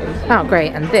can see what it is. Oh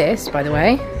great, and this, by the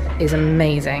way, is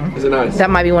amazing. Is it nice? That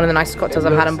might be one of the nicest cocktails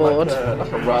I've had on board.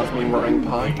 Like a raspberry meringue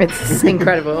pie. It's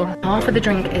incredible. Half of the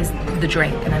drink is the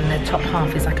drink, and then the top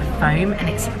half is like a foam, and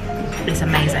it's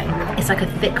amazing. It's like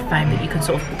a thick foam that you can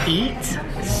sort of eat.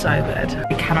 It's so good.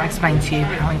 I cannot explain to you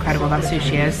how incredible that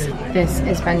sushi is. This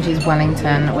is Benji's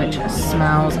Wellington, which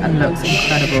smells and looks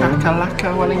incredible.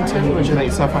 Shakalaka Wellington, which I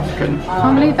think is South African. I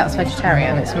can't believe that's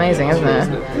vegetarian. It's amazing, isn't it?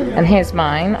 And here's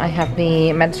mine. I have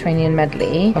the Mediterranean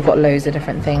medley. I've got loads of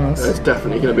different things. There's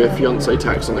definitely going to be a fiance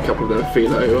tax on a couple of the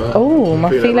philo. Oh, my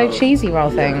philo cheesy roll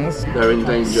things. They're in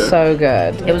danger. So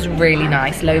good. It was really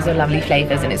nice. Loads of lovely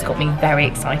flavours, and it's got me very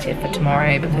excited for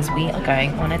tomorrow because we are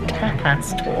going on a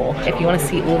tapas tour. If you want to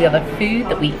see all the other food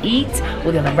that we eat,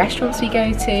 all the other restaurants we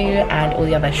go to, and all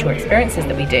the other short experiences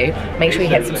that we do, make sure you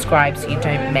hit subscribe so you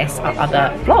don't miss our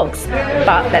other vlogs.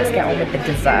 But let's get on with the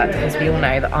dessert, because we all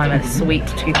know that I'm a sweet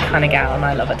tooth kind of gal and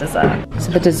I love a dessert.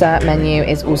 So the dessert menu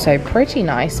is also pretty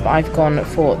nice, but I've gone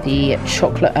for the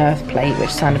chocolate earth plate,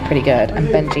 which sounded pretty good, and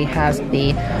Benji has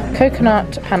the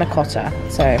coconut panna cotta,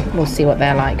 so we'll see what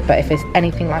they're like. But if it's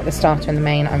anything like the starter and the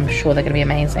main, I'm sure they're going to be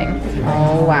amazing.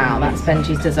 Oh wow, that's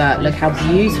Benji's dessert. Look how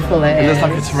beautiful it is. It looks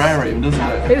like a terrarium, doesn't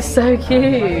it? It's so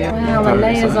cute. Wow, the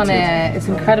layers on it, it's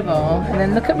incredible. And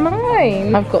then look at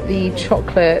mine. I've got the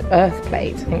chocolate earth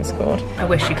plate, I think it's called. I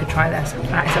wish you could try this.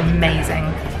 That is amazing.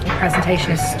 The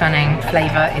presentation is stunning,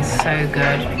 flavour is so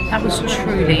good. That was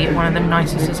truly one of the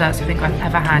nicest desserts I think I've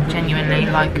ever had, genuinely,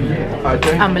 like,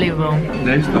 unbelievable.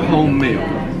 The whole meal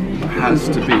has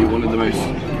to be one of the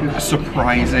most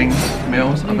surprising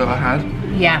meals I've ever had.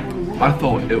 Yeah. I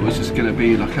thought it was just going to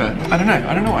be like a, I don't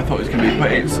know what I thought it was going to be,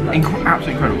 but it's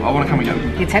absolutely incredible. I want to come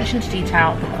again. The attention to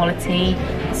detail, the quality,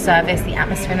 service, the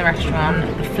atmosphere in the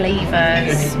restaurant, the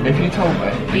flavours. If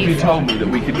you told me that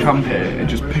we could come here and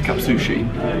just pick up sushi,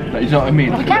 like, you know what I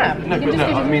mean? We can. No, but no,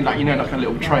 I mean like, you know, like a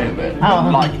little tray of it, Oh.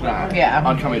 like that. Yeah.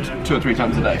 I'd come here 2 or 3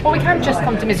 times a day. Well, we can just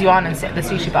come to Mizuhana and sit at the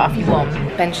sushi bar if you want.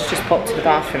 Ben's just popped to the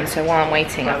bathroom, so while I'm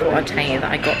waiting, I thought I'd tell you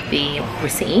that I got the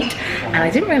receipt, and I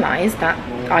didn't realise that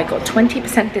I got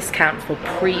 20% discount for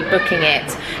pre-booking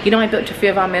it. You know, I booked a few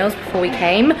of our meals before we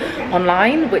came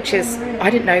online, which is, I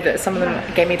didn't know that some of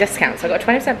them gave me a discount. So I got a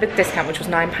 20% discount, which was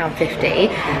 £9.50.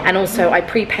 And also I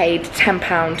prepaid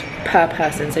 £10 per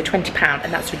person, so £20,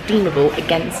 and that's redeemable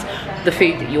against the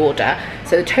food that you order.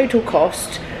 So the total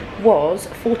cost was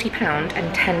 £40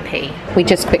 and 10p. We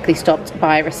just quickly stopped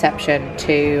by reception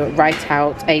to write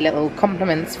out a little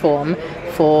compliments form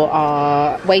for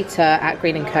our waiter at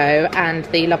Green & Co and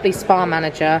the lovely spa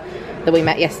manager that we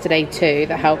met yesterday too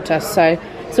that helped us. So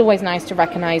it's always nice to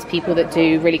recognise people that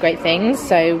do really great things,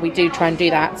 so we do try and do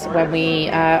that when we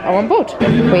are on board.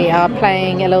 We are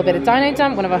playing a little bit of Dino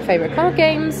Dump, one of our favourite card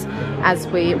games, as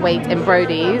we wait in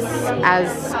Brodie's,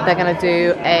 as they're going to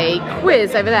do a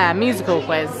quiz over there, musical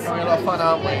quiz. We're gonna have fun,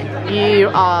 aren't we?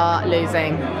 You are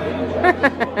losing.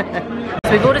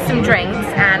 So we've ordered some drinks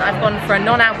and I've gone for a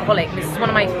non-alcoholic. This is one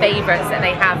of my favourites that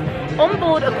they have on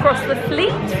board across the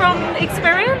fleet from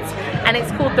Experience, and it's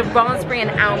called the Raspberry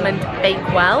and Almond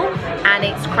Bakewell, and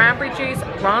it's cranberry juice,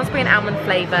 raspberry and almond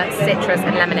flavour, citrus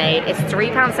and lemonade. It's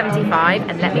 £3.75,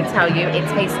 and let me tell you, it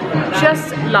tastes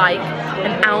just like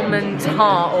an almond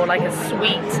tart or like a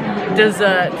sweet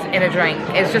dessert in a drink.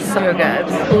 It's just so good.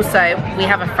 Also, we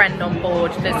have a friend on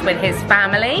board that's with his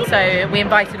family, so we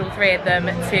invited all 3 of them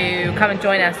to come and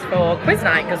join us for quiz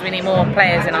night because we need more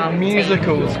players in our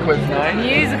Musicals team. quiz night.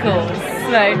 Musicals.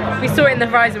 So we saw it in the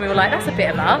horizon, we were like, that's a bit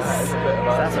of us. So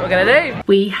that's what we're gonna do.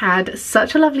 We had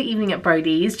such a lovely evening at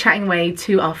Brodie's, chatting away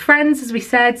to our friends, as we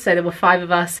said. So there were 5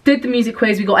 of us. Did the music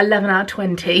quiz, we got 11 out of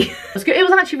 20. It was good. It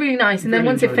was actually really nice. And then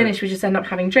once it finished, we just ended up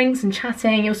having drinks and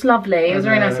chatting. It was lovely. It was a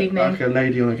very nice evening. Like a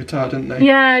lady on a guitar, didn't they?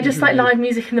 Yeah, just like live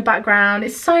music in the background.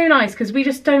 It's so nice because we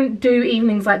just don't do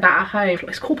evenings like that at home.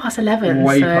 It's 11:15.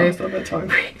 Way so past that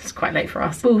time. it's quite late for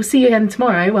us. But we'll see you again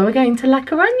tomorrow when we're going to La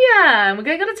Coruña and we're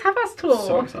going on a tapas tour.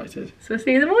 So excited. So we'll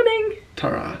see you in the morning.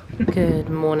 Ta-ra. Good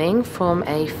morning from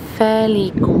a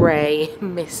fairly grey,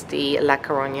 misty La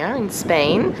Coruña in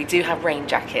Spain. We do have rain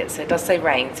jackets, so it does say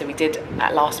rain, so we did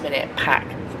at last minute pack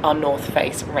our North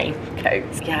Face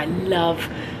raincoats. Yeah, I love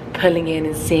pulling in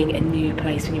and seeing a new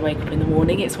place when you wake up in the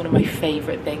morning. It's one of my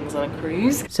favourite things on a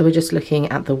cruise. So we're just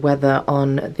looking at the weather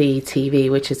on the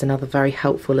TV, which is another very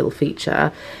helpful little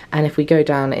feature. And if we go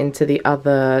down into the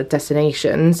other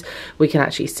destinations, we can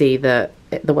actually see that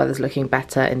the weather's looking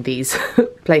better in these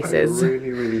places. I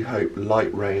really hope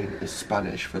light rain is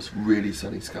Spanish for really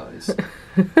sunny skies.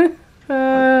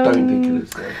 I don't think it is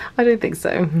though. I don't think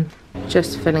so.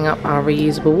 Just filling up our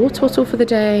reusable water bottle for the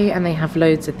day, and they have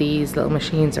loads of these little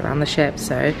machines around the ship,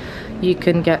 so you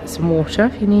can get some water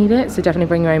if you need it, so definitely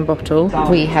bring your own bottle.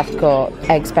 We have got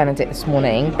eggs Benedict this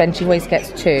morning. Benji always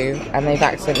gets 2 and they've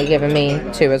accidentally given me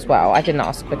 2 as well. I didn't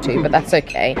ask for 2, but that's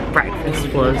okay.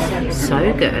 Breakfast was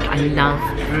so good. I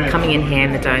love coming in here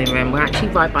in the dining room. We're actually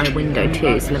right by a window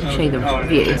too, so let me show you the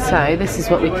view. So this is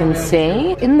what we can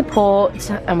see in the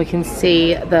port, and we can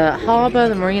see the harbour,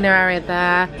 the marina area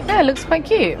there. Yeah, it looks quite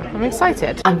cute. I'm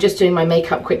excited. I'm just doing my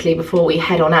makeup quickly before we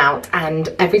head on out, and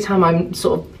every time I'm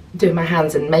sort of doing my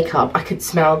hands and makeup, I could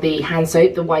smell the hand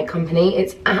soap, the White Company.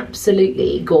 It's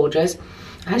absolutely gorgeous.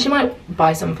 I actually might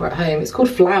buy some for at home. It's called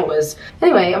Flowers.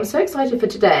 Anyway, I'm so excited for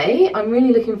today. I'm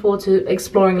really looking forward to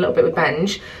exploring a little bit with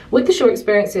Benj. With the short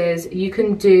experiences, you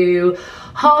can do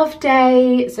half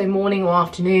day, so morning or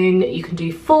afternoon. You can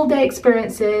do full day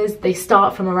experiences. They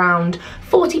start from around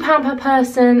 £40 per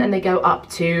person and they go up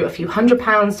to a few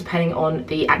 £100 depending on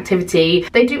the activity.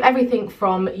 They do everything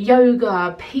from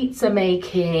yoga, pizza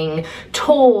making,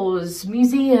 tours,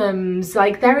 museums.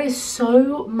 Like, there is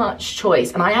so much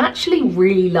choice, and I actually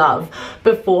really love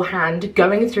beforehand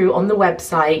going through on the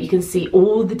website. You can see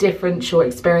all the different short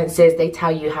experiences. They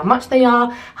tell you how much they are,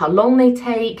 how long they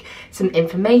take, some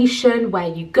information, where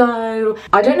you go.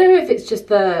 I don't know if it's just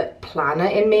the planner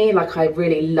in me, like I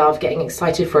really love getting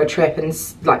excited for a trip and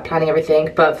like planning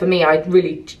everything, but for me, I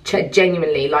really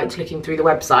genuinely liked looking through the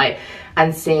website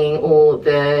and seeing all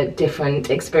the different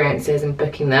experiences and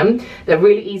booking them. They're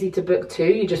really easy to book too.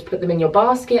 You just put them in your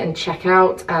basket and check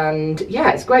out, and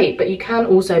yeah, it's great. But you can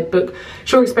also book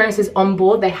shore experiences on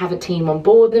board. They have a team on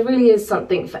board. There really is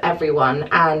something for everyone.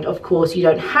 And of course, you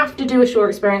don't have to do a shore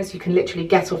experience. You can literally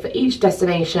get off at each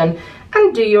destination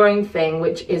and do your own thing,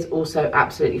 which is also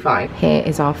absolutely fine. Here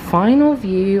is our final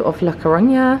view of La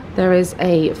Coruña. There is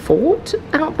a fort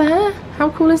out there. How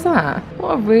cool is that?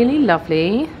 What a really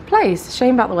lovely place.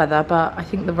 Shame about the weather, but I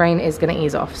think the rain is going to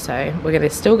ease off, so we're going to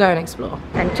still go and explore.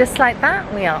 And just like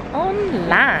that, we are on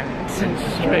land.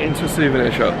 Straight into a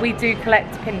souvenir shop. We do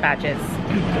collect pin badges.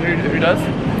 Who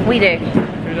does? We do.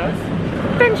 Who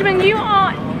does? Benjamin, you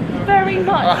are very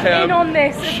much in on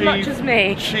this as much as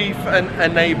me. Chief and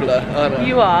enabler, aren't I?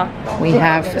 You are. We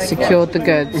have secured the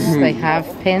goods. They have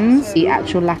pins, the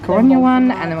actual La Coruña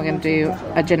one, and then we're going to do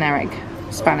a generic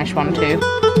Spanish one too.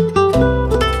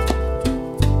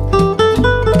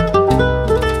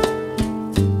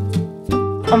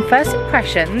 On first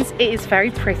impressions, it is very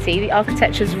pretty. The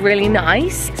architecture is really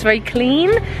nice. It's very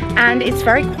clean and it's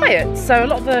very quiet. So a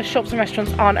lot of the shops and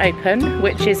restaurants aren't open,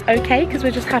 which is okay because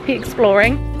we're just happy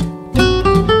exploring.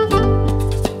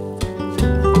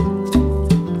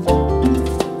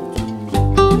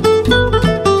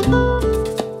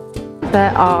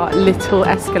 There are little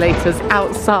escalators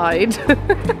outside.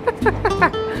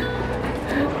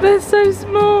 They're so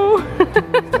small.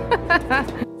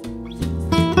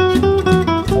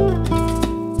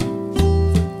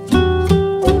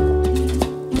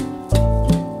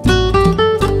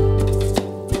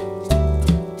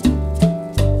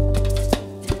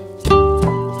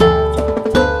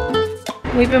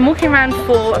 We've been walking around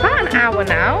for about an hour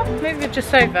now, maybe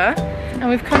just over, and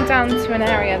we've come down to an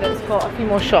area that's got a few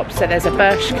more shops. So there's a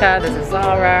Bershka, there's a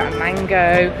Zara, a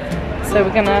Mango. So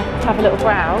we're gonna have a little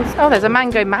browse. Oh, there's a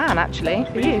Mango Man actually.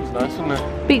 For you. Beach was nice, wasn't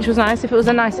it? Beach was nice. If it was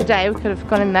a nicer day, we could have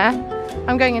gone in there.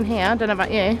 I'm going in here. I don't know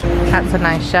about you. That's a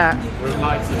nice shirt. With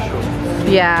lights and shorts.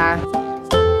 Yeah.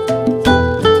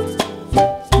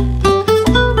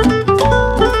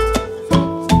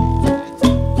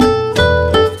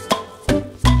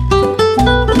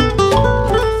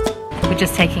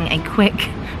 Just taking a quick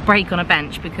break on a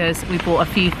bench because we bought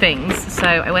a few things. So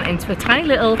I went into a tiny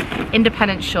little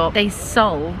independent shop. They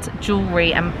sold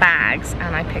jewelry and bags,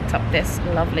 and I picked up this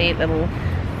lovely little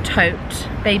tote,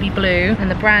 baby blue,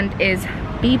 and the brand is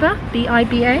Biba,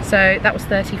 B-I-B-A. So that was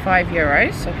 35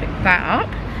 euros, so I picked that up.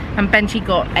 And Benji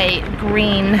got a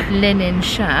green linen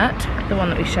shirt, the one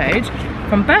that we showed,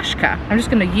 from Bershka. I'm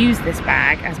just going to use this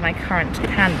bag as my current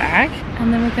handbag,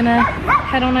 and then we're going to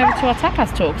head on over to our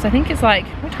tapas tour, because I think it's like,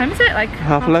 what time is it? Like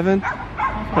half 11?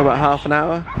 About half an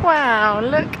hour. Wow,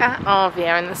 look at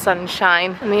Arvia in the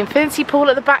sunshine. And the infinity pool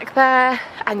at the back there.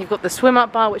 And you've got the swim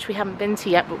up bar, which we haven't been to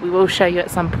yet, but we will show you at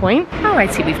some point.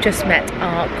 Alrighty, we've just met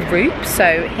our group.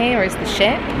 So here is the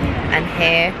ship, and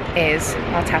here is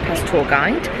our tapas tour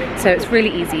guide. So it's really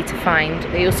easy to find.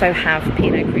 They also have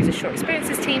P&O Cruises Shore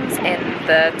Experiences teams in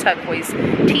the turquoise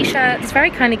t-shirts. It's very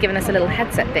kindly given us a little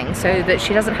headset thing so that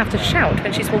she doesn't have to shout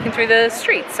when she's walking through the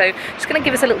streets. So she's going to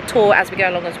give us a little tour as we go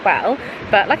along as well.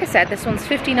 But like I said, this one's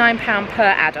 £59 per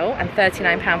adult and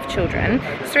 £39 for children.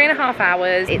 It's 3.5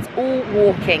 hours. It's all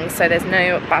walking, so there's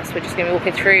no bus. We're just going to be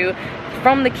walking through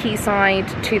from the quayside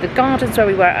to the gardens where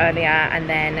we were earlier, and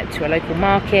then to a local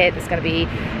market. There's going to be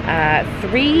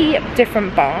 3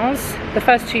 different bars. The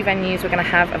first 2 venues, we're going to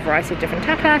have a variety of different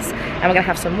tapas, and we're going to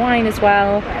have some wine as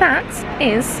well. That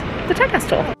is the tapas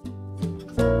tour.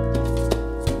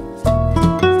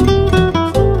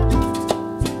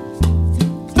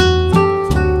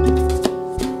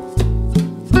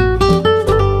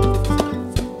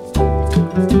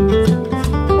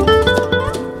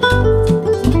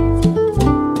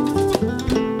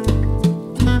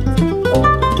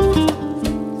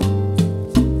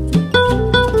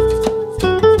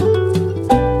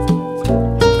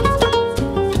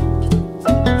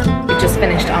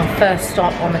 First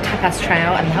stop on the tapas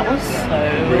trail, and that was so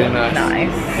really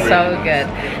nice. So good.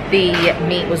 The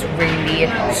meat was really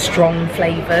strong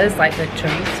flavors, like the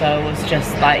chorizo was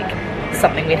just like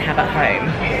something we'd have at home.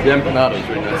 The empanada was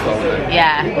really nice, wasn't it?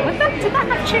 Yeah. Did that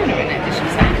have tuna in it, did she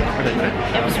say? I don't know.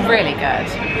 It was really good.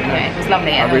 Yeah, it was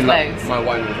lovely, and there was loads. My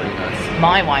wine was really nice.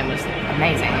 My wine was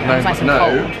amazing. It was nice and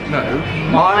cold. No,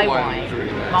 my wine was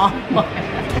really nice. My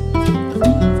wine.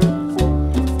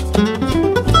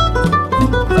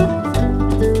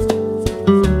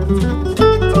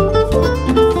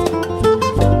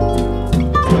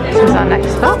 Our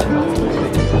next stop.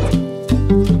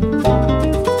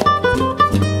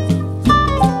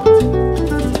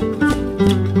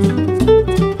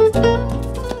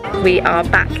 We are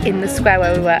back in the square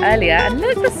where we were earlier, and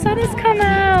look, the sun has come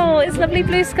out. It's lovely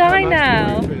blue sky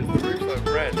now.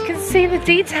 You can see the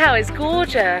detail, it's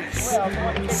gorgeous.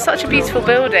 Such a beautiful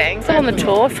building. Still on the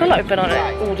tour, I feel like we've been on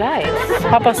it all day. It's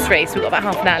 3:30, so we've got about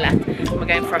half an hour left. And we're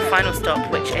going for a final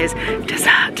stop, which is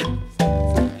dessert.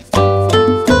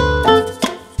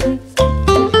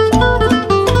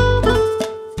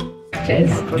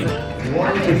 Cheers.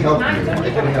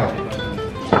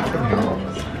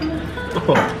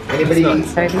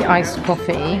 So the iced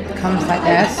coffee comes like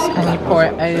this, and you pour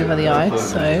it over the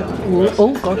ice. So,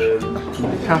 oh gosh.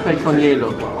 Cafe con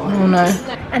hielo. Oh no.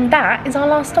 And that is our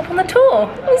last stop on the tour.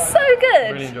 It was so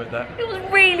good. Really enjoyed that. It was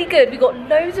really good. We got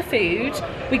loads of food.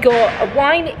 We got a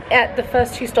wine at the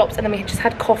first 2 stops, and then we just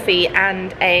had coffee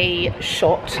and a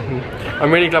shot.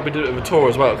 I'm really glad we did it with a tour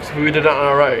as well, because if we did it on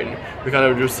our own, we kind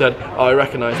of just said, oh, I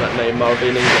recognise that name mildly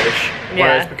in English.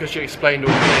 Whereas because she explained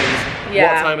all the things,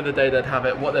 what time of the day they'd have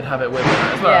it, what they'd have it with,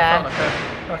 as well. I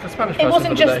felt like a Spanish person. It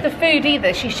wasn't just the food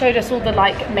either. She showed us all the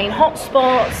main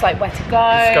hotspots, like where to go.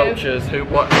 The sculptures,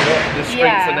 what the streets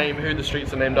are named, who the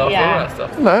streets are named after, all that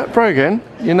stuff. Look, Brogan,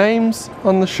 your name's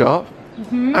on the shop,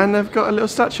 and they've got a little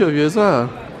statue of you as well.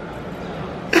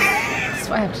 That's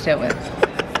what I have to deal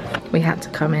with. We had to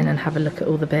come in and have a look at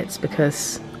all the bits,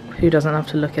 because who doesn't love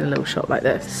to look at a little shop like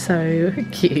this? So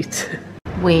cute.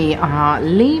 We are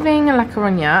leaving La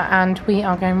Coruña, and we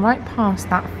are going right past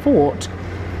that fort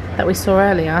that we saw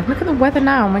earlier. Look at the weather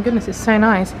now, oh my goodness, it's so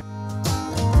nice.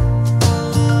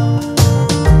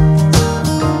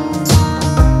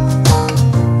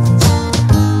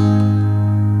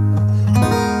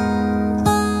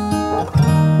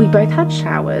 We both had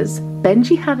showers,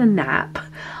 Benji had a nap,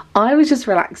 I was just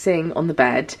relaxing on the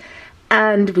bed,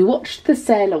 and we watched the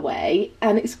sail away,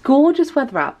 and it's gorgeous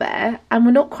weather out there, and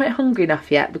we're not quite hungry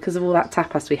enough yet because of all that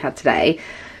tapas we had today.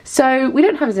 So we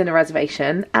don't have a dinner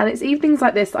reservation, and it's evenings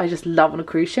like this that I just love on a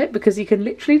cruise ship, because you can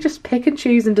literally just pick and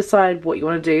choose and decide what you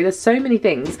want to do. There's so many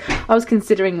things. I was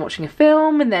considering watching a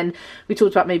film, and then we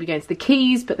talked about maybe going to the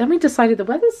Quays, but then we decided the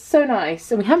weather's so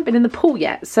nice and we haven't been in the pool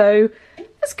yet, so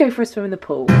let's go for a swim in the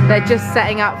pool. They're just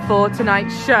setting up for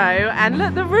tonight's show, and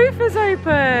look, the roof is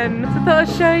open. So I thought I'd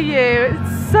show you.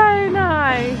 It's so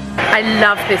nice. I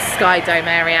love this sky dome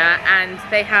area, and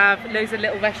they have loads of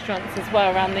little restaurants as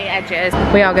well around the edges.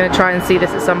 We are going to try and see this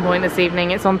at some point this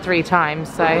evening. It's on 3 times,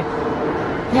 so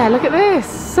yeah, look at this.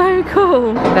 So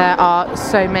cool. There are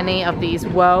so many of these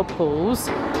whirlpools.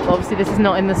 Obviously this is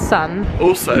not in the sun.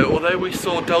 Also, although we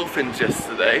saw dolphins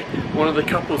yesterday, one of the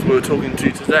couples we were talking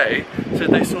to today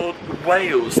said they saw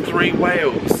whales, 3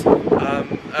 whales,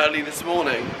 early this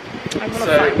morning. So we're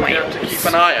going to have to keep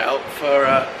an eye out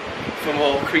for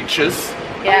more creatures.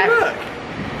 Yeah. Oh, look.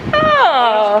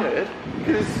 Oh. That's good.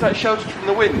 Because it's like sheltered from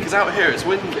the wind, because out here it's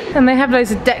windy. And they have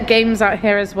loads of deck games out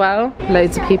here as well.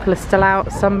 Loads of people are still out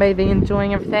sunbathing,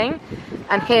 enjoying everything.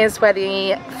 And here's where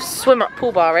the swim-up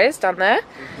pool bar is, down there.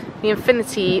 The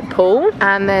infinity pool.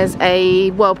 And there's a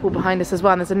whirlpool behind us as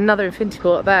well. And there's another infinity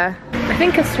pool up there. I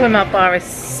think a swim-up bar is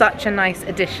such a nice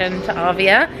addition to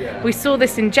Arvia. Yeah. We saw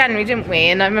this in January, didn't we?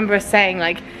 And I remember us saying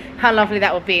like how lovely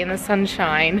that would be in the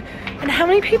sunshine. And how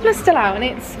many people are still out, and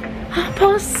it's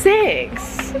 6:30.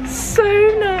 It's so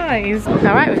nice. All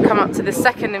right, we've come up to the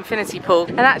second infinity pool,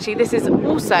 and actually this is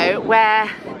also where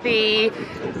the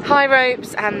high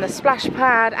ropes and the splash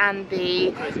pad and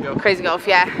the crazy golf,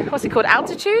 yeah. What's it called?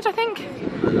 Altitude, I think?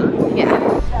 Yeah.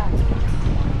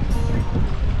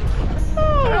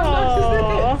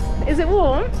 Oh, is it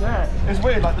warm? Yeah, it's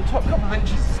weird, like the top couple of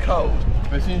inches is cold,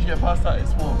 but as soon as you get past that,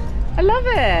 it's warm. I love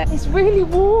it. It's really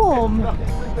warm.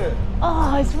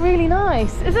 Oh, it's really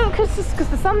nice. Is it because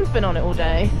the sun's been on it all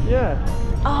day? Yeah.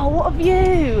 Oh, what a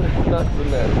view. Nice,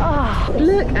 isn't it? Oh,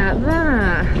 look at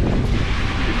that.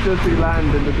 You still see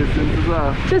land in the distance as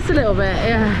well. Just a little bit,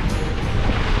 yeah.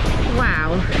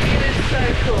 Wow. It is so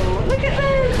cool. Look at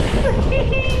this. Look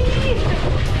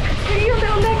at your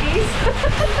little leggies.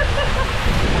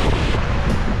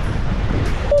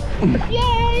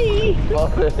 Yay!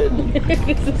 Bobbing.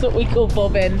 This is what we call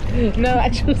bobbing. No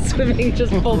actual swimming,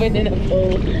 just bobbing in a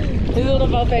pool. It's one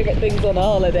of our favourite things on a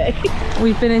holiday.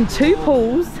 We've been in 2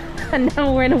 pools and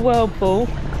now we're in a whirlpool.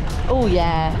 Oh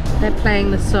yeah, they're playing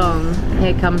the song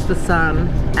Here Comes the Sun,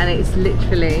 and it's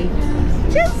literally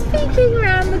just peeking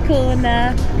around the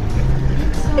corner.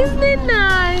 Isn't it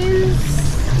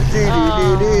nice?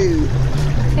 Do-do-do-do.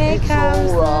 Here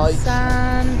comes the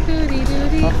sun.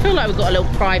 I feel like we've got a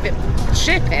little private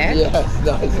ship here. Yeah, it's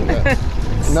nice, isn't it?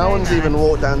 So no one's even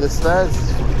walked down the stairs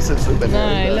since we've been here.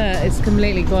 No, look, it's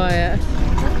completely quiet.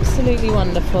 Absolutely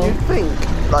wonderful. You'd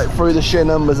think, like, through the sheer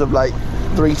numbers of like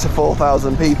 3,000 to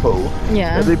 4,000 people,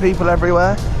 yeah, there'd be people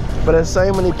everywhere. But there's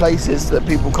so many places that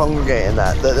people congregate in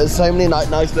that there's so many like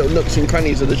nice little nooks and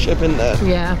crannies of the ship in there.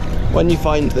 Yeah. When you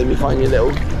find them, you find your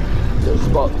little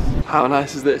spots. How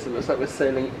nice is this? It looks like we're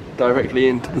sailing directly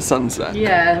into the sunset.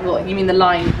 Yeah, what, you mean the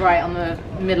line right on the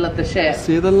middle of the ship?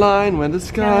 See the line where the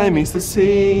sky meets the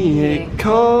sea, it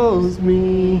calls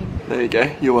me. There you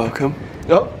go, you're welcome.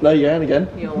 Oh, there you go, and again.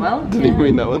 You're welcome. Didn't even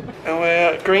mean that one. And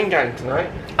we're Green Gang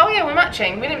tonight. Oh yeah, we're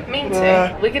matching. We didn't mean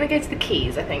to. We're gonna go to the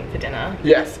Quays, I think, for dinner.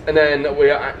 Yes, and then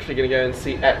we are actually going to go and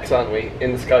see X, aren't we,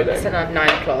 in the Sky Dome. It's at 9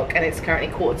 o'clock and it's currently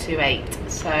 7:45,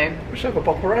 so... We should have a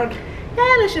pop around.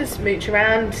 Yeah, let's just mooch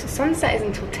around. Sunset is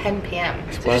until 10 PM.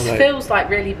 So it just feels like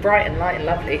really bright and light and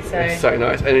lovely, so... It's so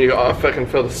nice. And I can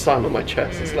feel the sun on my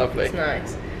chest, it's lovely. It's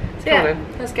nice. So yeah,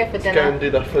 let's go for dinner. Let's go and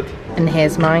do the food. And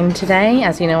here's mine today.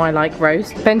 As you know, I like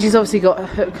roast. Benji's obviously got a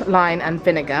hook, line and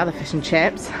vinegar, the fish and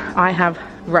chips. I have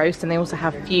roast, and they also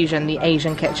have fusion, the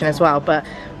Asian kitchen as well. But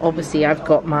obviously I've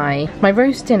got my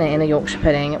roast dinner in a Yorkshire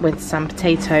pudding with some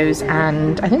potatoes,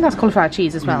 and I think that's cauliflower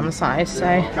cheese as well on the side,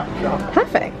 so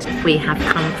perfect. We have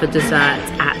come for dessert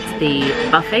at the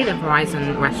buffet, the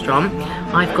Horizon restaurant.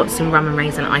 I've got some rum and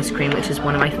raisin ice cream, which is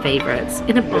one of my favourites,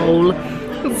 in a bowl.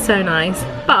 It's so nice,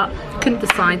 but couldn't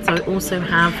decide, so I also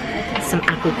have some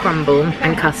apple crumble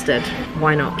and custard.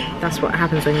 Why not? That's what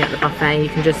happens when you're at the buffet. You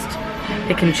can just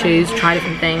pick and choose, try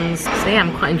different things. So yeah,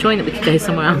 I'm quite enjoying it. We could go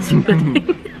somewhere else. We've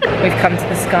come to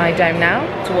the Sky Dome now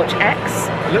to watch X.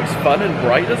 It looks fun and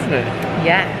bright, doesn't it?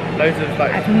 Yeah. Loads of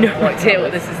like... I have no idea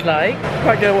what this is like.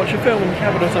 Might go watch a film in the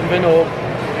cabin or something, or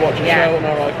watch a show on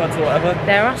our iPads or whatever.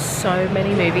 There are so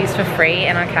many movies for free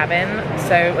in our cabin,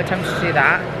 so we're tempted to do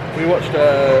that. We watched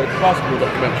a basketball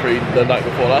documentary the night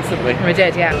before last, didn't we? We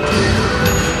did, yeah.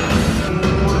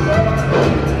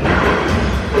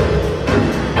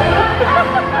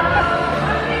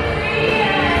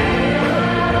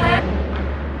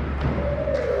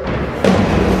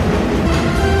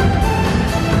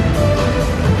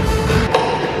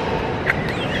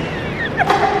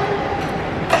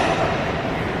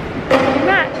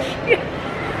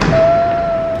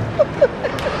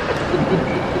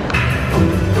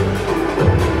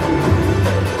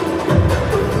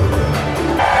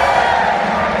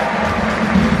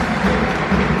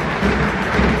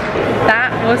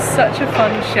 Such a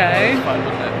fun show. Fun,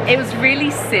 wasn't it? It was really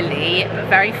silly, but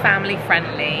very family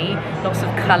friendly. Lots of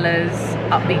colours,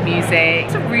 upbeat music.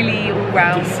 It's a really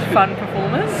all-round fun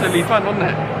performance. Silly fun, wasn't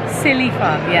it? Silly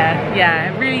fun,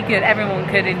 yeah, really good. Everyone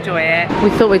could enjoy it. We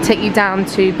thought we'd take you down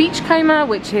to Beachcomber,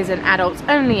 which is an adults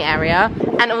only area,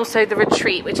 and also the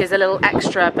Retreat, which is a little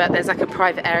extra, but there's like a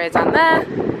private area down there.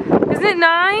 Isn't it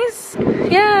nice?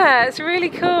 Yeah, it's really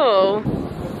cool.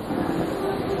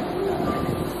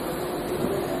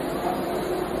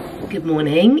 Good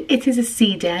morning. It is a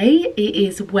sea day. It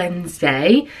is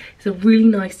Wednesday. It's a really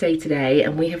nice day today,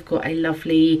 and we have got a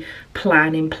lovely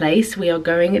plan in place. We are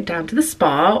going down to the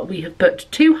spa. We have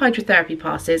booked 2 hydrotherapy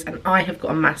passes, and I have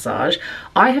got a massage.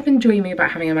 I have been dreaming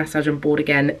about having a massage on board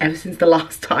again ever since the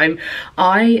last time.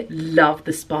 I love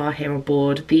the spa here on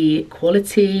board. The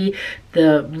quality,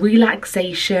 the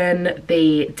relaxation,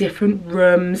 the different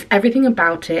rooms, everything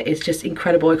about it is just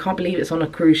incredible. I can't believe it's on a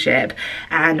cruise ship,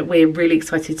 and we're really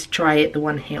excited to try it, the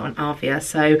one here on Arvia.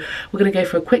 So we're gonna go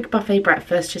for a quick buffet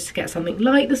breakfast just to get something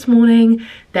light this morning.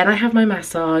 Then I have my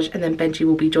massage, and then Benji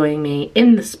will be joining me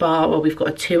in the spa where we've got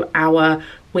a 2-hour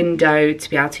window to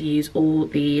be able to use all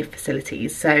the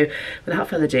facilities. So without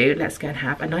further ado, let's go and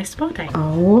have a nice spa day.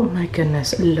 Oh my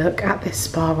goodness, look at this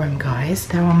spa room, guys.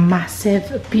 There are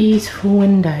massive, beautiful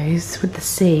windows with the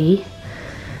sea.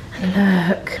 And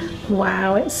look,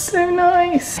 wow, it's so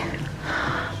nice.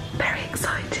 Very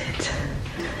excited.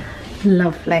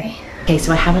 Lovely. Okay,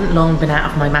 so I haven't long been out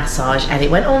of my massage, and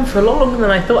it went on for a lot longer than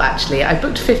I thought actually. I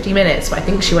booked 50 minutes, but I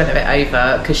think she went a bit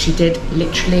over because she did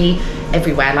literally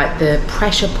everywhere. Like the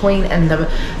pressure point and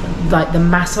the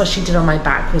massage she did on my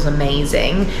back was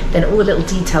amazing. Then all the little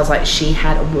details, like she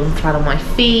had a warm flat on my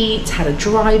feet, had a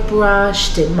dry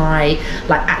brush, did my,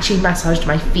 actually massaged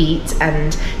my feet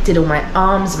and did all my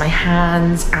arms, my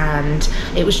hands, and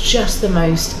it was just the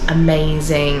most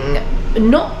amazing.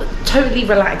 Not totally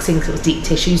relaxing because it was deep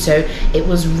tissue, so it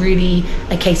was really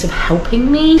a case of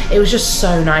helping me. It was just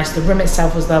so nice. The room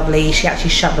itself was lovely. She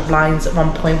actually shut the blinds at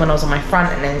one point when I was on my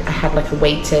front, and then I had like a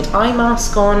weighted eye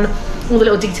mask on. all the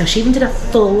little details. She even did a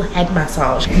full head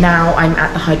massage. Now I'm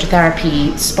at the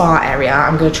hydrotherapy spa area.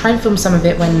 I'm going to try and film some of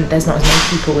it when there's not as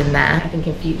many people in there. I think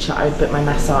in future I would book my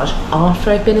massage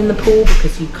after I've been in the pool,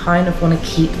 because you kind of want to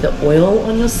keep the oil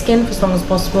on your skin for as long as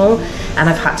possible, and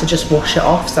I've had to just wash it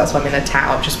off, so that's why I'm in a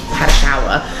towel. I've just had a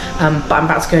shower, but I'm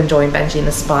about to go and join Benji in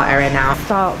the spa area now.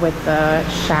 Start with the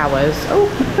showers. Oh,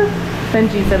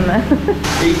 Benji's in there.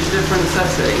 Each different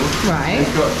setting, Right.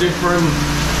 It's got different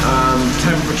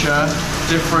temperature,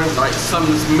 different, like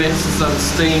some's mist, some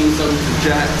steam, some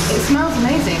jets. It smells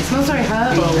amazing. It smells very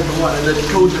herbal. Different one, and then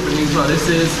it's called different things. Like this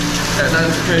is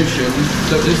Embarkation.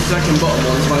 So this second bottom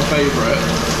one is my favourite.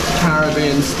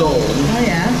 Caribbean Storm. Oh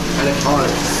yeah. And the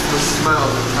smell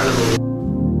is incredible.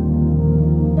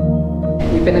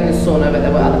 We've been in the sauna, but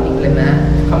there were other people in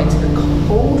there. Come into the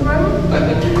cold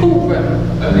room. Cool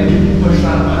room. I think if you push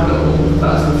that panel,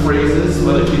 that's the freezers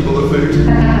where they keep all the food.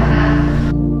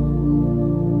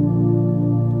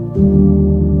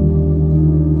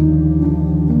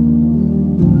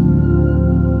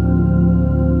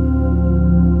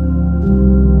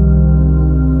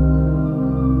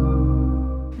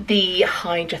 The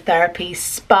hydrotherapy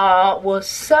spa was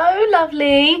so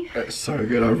lovely. It's so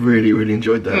good. I really, really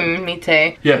enjoyed that. Me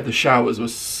too. Yeah, the showers were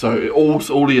so all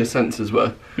the senses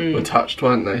were touched,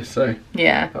 weren't they? So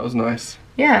Yeah. that was nice.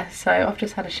 Yeah, so I've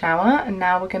just had a shower and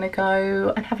now we're gonna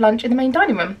go and have lunch in the main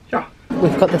dining room. Yeah.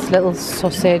 We've got this little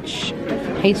sausage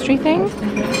pastry thing,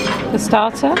 the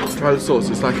starter. Try the sauce.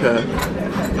 It's like a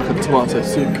tomato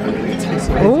soup kind of thing. It tastes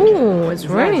amazing. Oh, it's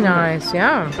really nice,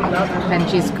 yeah.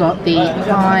 Benji's got the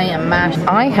pie and mash.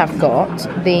 I have got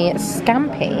the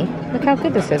scampi. Look how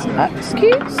good this is.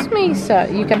 Excuse me, sir.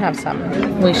 You can have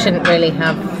some. We shouldn't really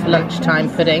have lunchtime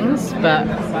puddings, but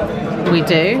we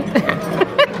do.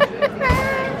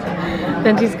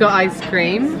 Benji's got ice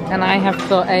cream, and I have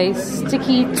got a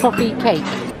sticky toffee cake.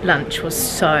 Lunch was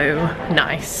so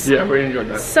nice. Yeah, really enjoyed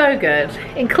that. So good.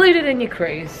 Included in your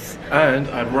cruise. And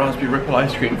I had raspberry ripple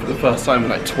ice cream for the first time in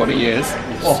like 20 years.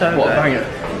 Oh, So what a good.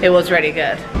 banger. It was really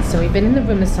good. So we've been in the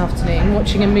room this afternoon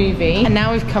watching a movie, and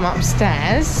now we've come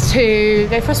upstairs to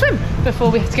go for a swim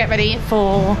before we have to get ready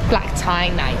for black tie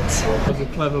night. I was a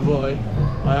clever boy.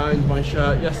 I ironed my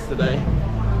shirt yesterday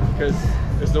because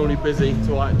it's normally busy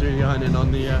to do the ironing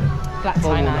on the Black tie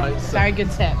normal night. nights, so. Very good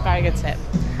tip, very good tip.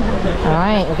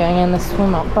 Alright, we're going in the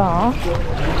swim up bath.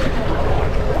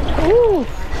 Ooh.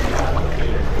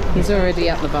 He's already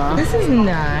at the bar. This is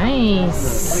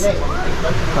nice.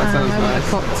 That sounds nice.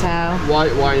 Cocktail.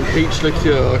 White wine, peach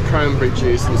liqueur, cranberry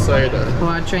juice and soda. For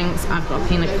our drinks, I've got a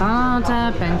pina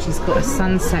colada. Benji's got a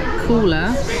sunset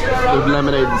cooler. With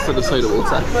lemonade instead of soda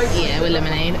water. Yeah, with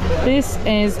lemonade. This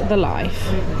is the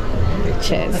life.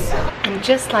 Cheers. And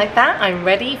just like that, I'm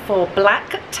ready for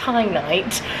black tie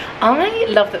night. I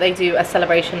love that they do a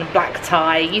celebration of black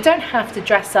tie. You don't have to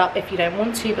dress up if you don't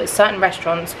want to, but certain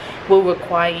restaurants will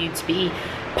require you to be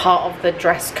part of the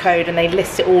dress code, and they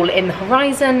list it all in the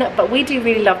horizon. But we do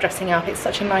really love dressing up. It's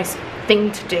such a nice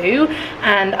thing to do,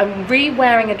 and I'm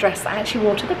re-wearing a dress that I actually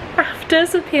wore to the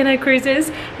rafters of P&O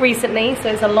Cruises recently. So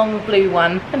it's a long blue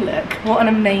one, and look what an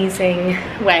amazing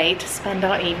way to spend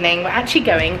our evening. We're actually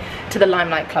going to the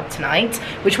Limelight Club tonight,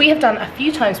 which we have done a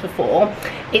few times before.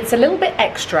 It's a little bit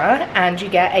extra, and you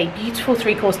get a beautiful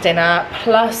 3-course dinner,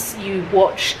 plus you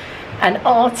watch an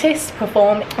artist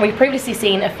perform. We've previously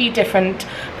seen a few different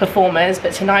performers,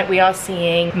 but tonight we are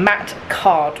seeing Matt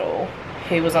Cardle,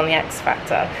 who was on the X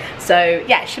Factor. So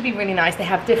yeah, it should be really nice. They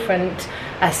have different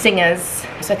singers.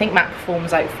 So I think Matt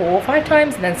performs like 4 or 5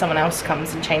 times, and then someone else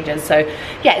comes and changes. So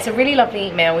yeah, it's a really lovely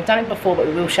meal. We've done it before, but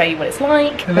we will show you what it's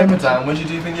like. Hello madame, would you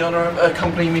do me the honour of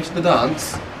accompanying me to the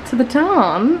dance? To the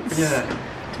dance? Yeah.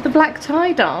 To the black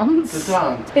tie dance? The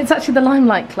dance. It's actually the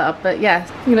Limelight Club, but yeah,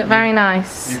 you look very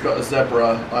nice. You've got a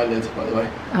zebra eyelid, by the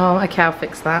way. Oh, okay, I'll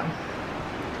fix that.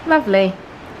 Lovely.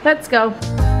 Let's go.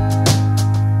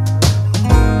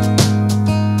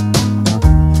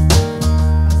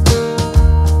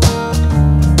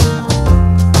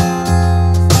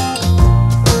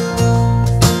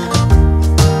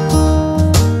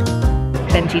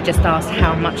 Benji just asked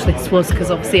how much this was,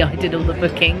 because obviously I did all the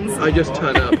bookings. I just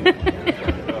turned up.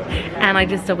 And I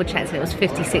just double checked and it was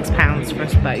 £56 for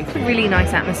us both. Really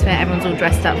nice atmosphere, everyone's all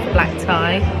dressed up for black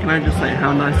tie. Can I just say,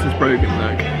 how nice does Brogan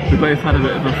look? We both had a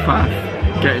bit of a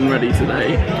faff getting ready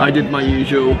today. I did my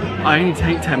usual, I only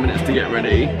take 10 minutes to get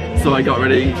ready, so I got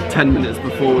ready 10 minutes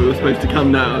before we were supposed to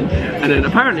come down, and then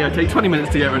apparently I take 20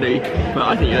 minutes to get ready, but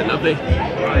I think you look lovely.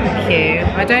 Thank you.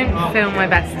 I don't feel my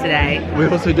best today. We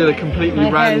also did a completely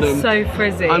random... My hair's so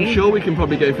frizzy. I'm sure we can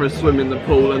probably go for a swim in the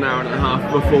pool an hour and a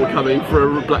half before coming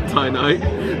for a black tie night,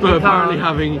 but apparently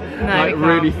having like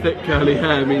really thick curly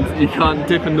hair means you can't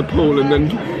dip in the pool and then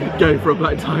go for a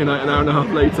black tie night an hour and a half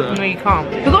later. No, you can't.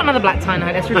 We've got another black tie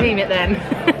night, let's redeem it then.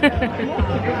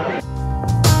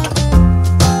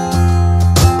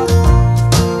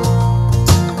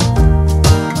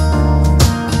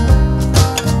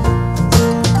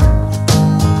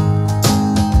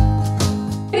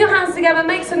 Put your hands together,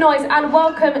 make some noise, and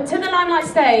welcome to the limelight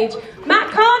stage,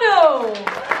 Matt Cardle.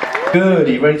 Good,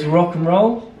 are you ready to rock and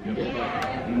roll?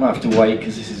 You might have to wait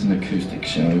because this is an acoustic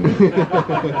show.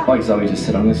 Like Zoe just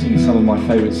said, I'm going to sing some of my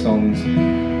favourite songs,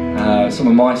 some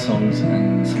of my songs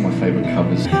and some of my favourite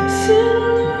covers.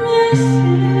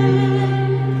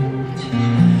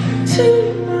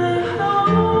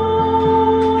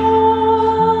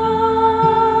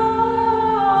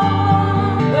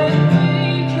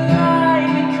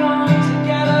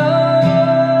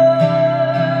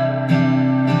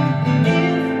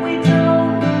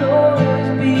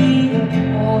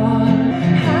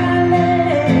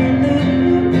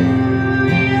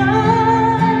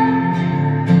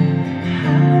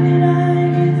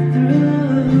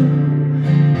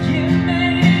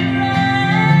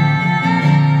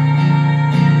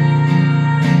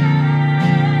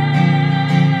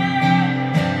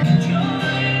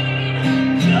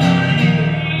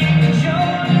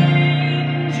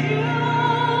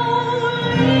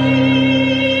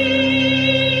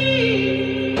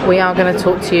 We are going to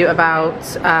talk to you about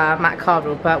Matt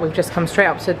Cardle, but we've just come straight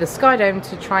up to the Sky Dome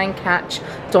to try and catch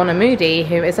Donna Moody,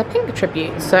 who is a Pink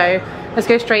tribute. So let's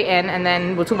go straight in and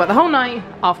then we'll talk about the whole night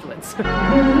afterwards.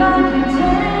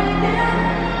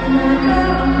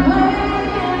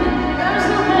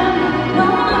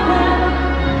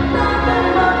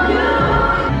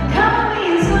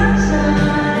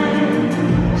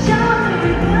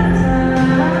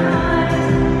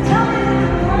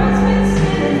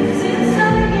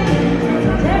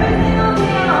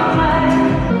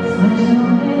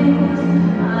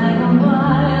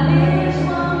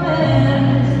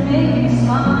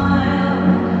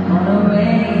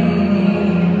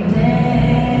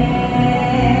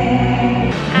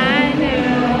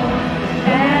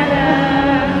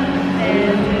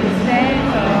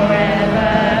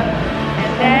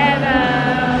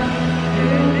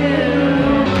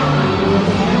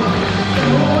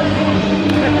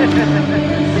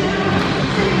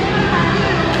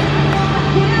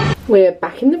 We're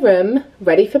back in the room,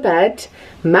 ready for bed.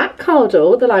 Matt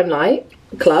Cardle, the Limelight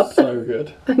Club. So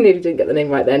good. I nearly didn't get the name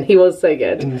right then. He was so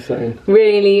good. Insane.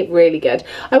 Really, really good.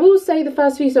 I will say the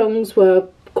first few songs were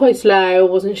quite slow,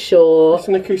 wasn't sure. It's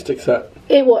an acoustic set.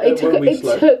 It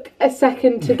took a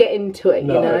second to get into it,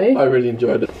 No, you know? I really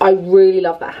enjoyed it. I really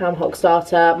love that ham hock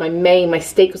starter. My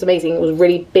steak was amazing. It was a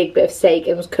really big bit of steak.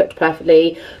 It was cooked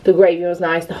perfectly. The gravy was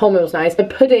nice. The wholemeal was nice. The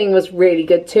pudding was really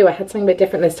good too. I had something a bit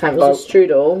different this time. It was a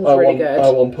strudel. It was really good. I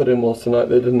won pudding was tonight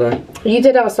though, didn't I? You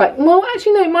did have a slight... Well,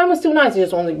 actually no, mine was still nice. It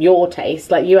just wasn't your taste.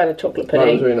 Like you had a chocolate pudding.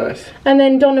 That was really nice. And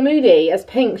then Donna Moody as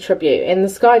Pink tribute in the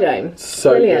Sky Dome.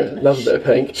 So brilliant. Good. Love a bit of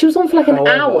Pink. She was on for like an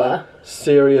hour.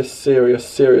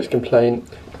 Serious complaint.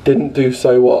 Didn't do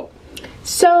so what?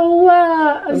 So,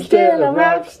 I'm still a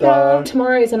rock star.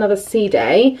 Tomorrow is another sea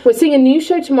day. We're seeing a new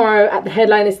show tomorrow at the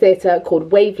Headliners Theatre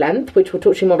called Wavelength, which we'll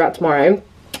talk to you more about tomorrow.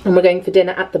 And we're going for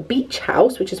dinner at the Beach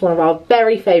House, which is one of our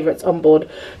very favourites on board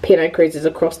P&O Cruises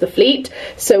across the fleet.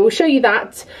 So we'll show you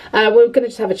that. We're going to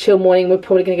just have a chill morning. We're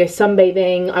probably going to go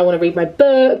sunbathing. I want to read my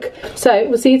book. So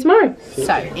we'll see you tomorrow.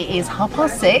 So it is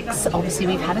 6:30. Obviously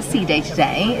we've had a sea day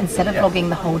today. Instead of vlogging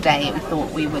the whole day, we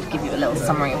thought we would give you a little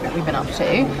summary of what we've been up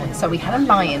to. So we had a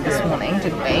lie-in this morning,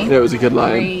 didn't we? Yeah, it was a good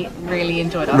lie-in. We really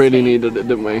enjoyed our Really sleep. needed it,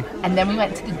 didn't we? And then we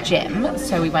went to the gym.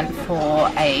 So we went for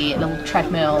a little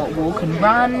treadmill walk and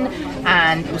run.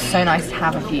 And it was so nice to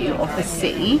have a view of the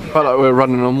sea. Felt like we were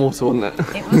running on water, wasn't it?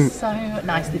 It was so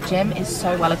nice. The gym is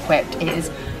so well equipped. It's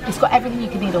got everything you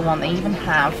could need or want. They even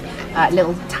have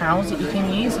little towels that you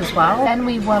can use as well. Then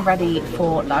we were ready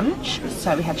for lunch.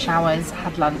 So we had showers,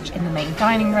 had lunch in the main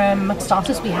dining room.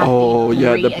 Starters we had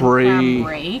the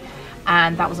brie.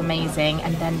 and that was amazing.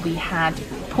 And then we had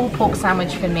pulled pork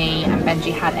sandwich for me, and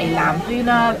Benji had a lamb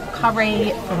bhuna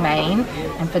curry for main,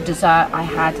 and for dessert I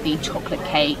had the chocolate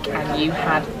cake and you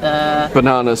had the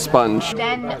banana sponge.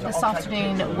 Then this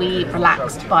afternoon we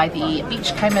relaxed by the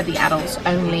beach coma, the adults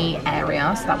only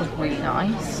area, so that was really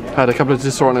nice. Had a couple of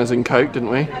Disaronnos and Coke, didn't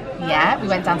we? Yeah, we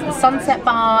went down to the sunset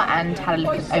bar and had a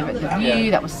look over at the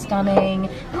view. That was stunning.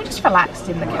 And we just relaxed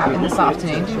in the cabin this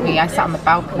afternoon, didn't we? I sat on the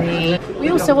balcony. We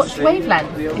also watched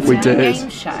Wavelength. It's a game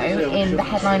show in the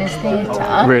Headliners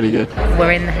Theatre. Really good.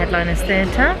 We're in the Headliners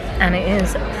Theatre and it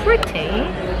is pretty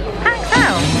packed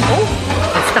out.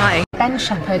 Oh, it's starting. Ben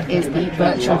Shepherd is the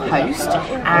virtual host,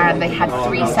 and they had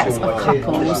 3 sets of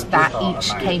couples that each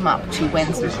came up to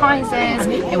win some prizes.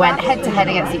 They went head to head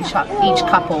against each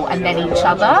couple and then each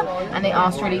other, and they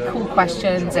asked really cool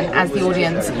questions, and as the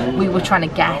audience we were trying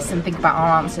to guess and think about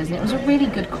our answers, and it was a really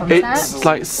good concept. It's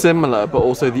like similar but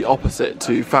also the opposite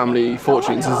to Family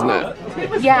Fortunes, isn't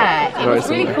it? Yeah, it was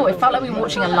really cool. It felt like we were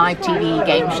watching a live TV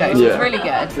game show, so it was really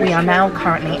good. We are now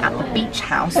currently at the beach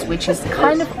house, which is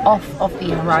kind of off of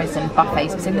the Horizon buffet,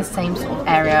 so it's in the same sort of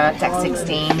area, deck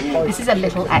 16. This is a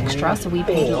little extra, so we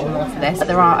paid a little more for this, but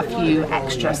there are a few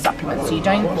extra supplements, so you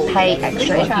don't pay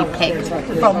extra if you pick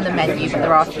from the menu, but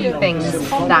there are a few things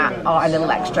that are a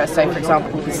little extra. So for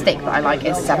example, the steak that I like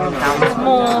is £7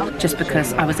 more, just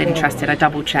because I was interested. I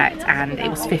double checked and it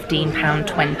was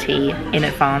 £15.20 in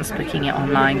advance booking it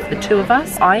online for the 2 of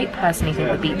us. I personally think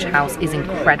the beach house is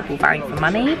incredible value for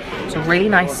money. It's a really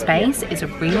nice space, it's a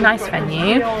really nice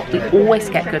venue, we always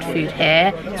get good food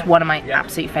here. It's one of my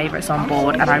absolute favourites on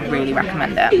board and I really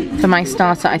recommend it. For my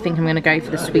starter, I think I'm going to go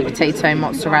for the sweet potato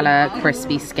mozzarella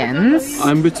crispy skins.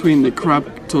 I'm between the crab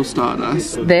tostada.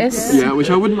 This? Yeah,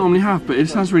 which I wouldn't normally have, but it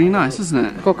sounds really nice, doesn't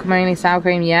it? Guacamole, sour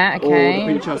cream, yeah, okay. Or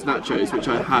the beach house nachos, which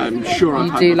I'm sure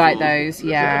I've had You do before. like those,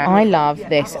 yeah. I love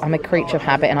this. I'm a creature of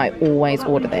habit and I always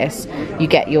order this. You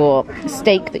get your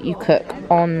steak that you cook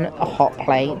on a hot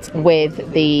plate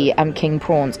with the king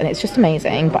prawns, and it's just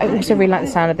amazing. But I also really like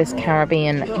the sound of this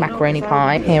Caribbean macaroni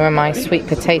pie. Here are my sweet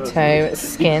potato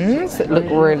skins that look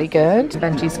really good.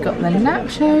 Benji's got the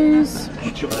nachos.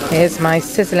 Here's my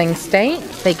sizzling steak.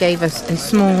 They gave us a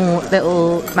small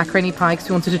little macaroni pie because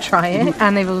we wanted to try it.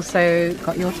 And they've also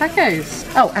got your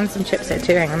tacos. Oh, and some chips here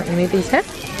too. Hang on, let me move these here.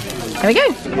 There we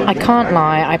go. I can't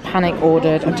lie, I panic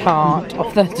ordered a tart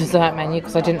off the dessert menu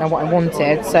because I didn't know what I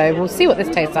wanted. So we'll see what this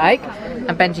tastes like.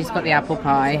 And Benji's got the apple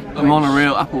pie. I'm on a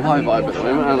real apple pie vibe at the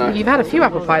moment, aren't I? You've had a few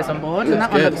apple pies on board, and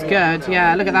that one looks good.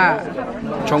 Yeah, look at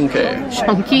that. Chunky.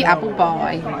 Chunky apple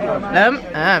pie.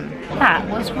 That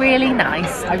was really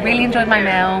nice. I really enjoyed my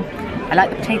meal. I like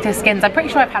the potato skins. I'm pretty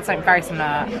sure I've had something very similar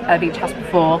at the beach house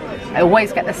before. I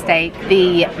always get the steak.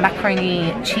 The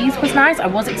macaroni cheese was nice. I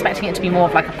was expecting it to be more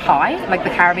of like a pie, like the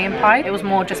Caribbean pie. It was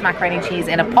more just macaroni cheese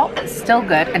in a pot, but still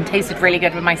good and tasted really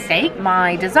good with my steak.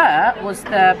 My dessert was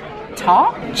the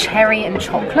tart, cherry and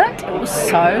chocolate. It was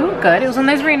so good. It was one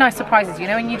of those really nice surprises, you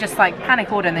know, when you just like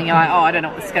panic order and then you're like, oh, I don't know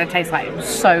what this is going to taste like. It was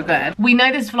so good. We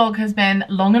know this vlog has been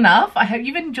long enough. I hope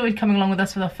you've enjoyed coming along with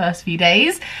us for the first few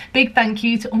days. Big thank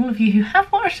you to all of you who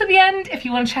have watched to the end. If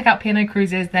you want to check out P&O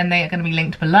Cruises, then they are going to be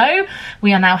linked below.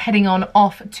 We are now heading on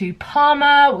off to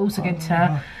Parma. We're also going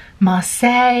to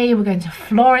Marseille. We're going to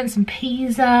Florence and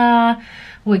Pisa.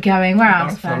 We're going, where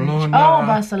else? Barcelona. Oh,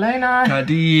 Barcelona.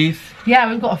 Cadiz. Yeah,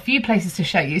 we've got a few places to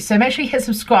show you. So make sure you hit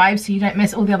subscribe so you don't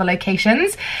miss all the other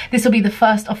locations. This will be the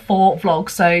first of 4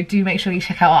 vlogs, so do make sure you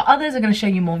check out our others. I'm going to show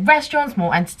you more restaurants,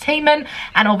 more entertainment,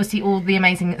 and obviously all the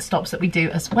amazing stops that we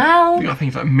do as well. We've got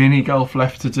things like mini golf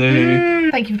left to do.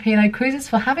 Thank you for P&O Cruises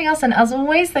for having us, and as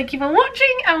always, thank you for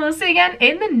watching, and we'll see you again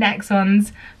in the next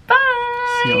ones.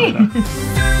 Bye! See you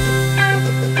later.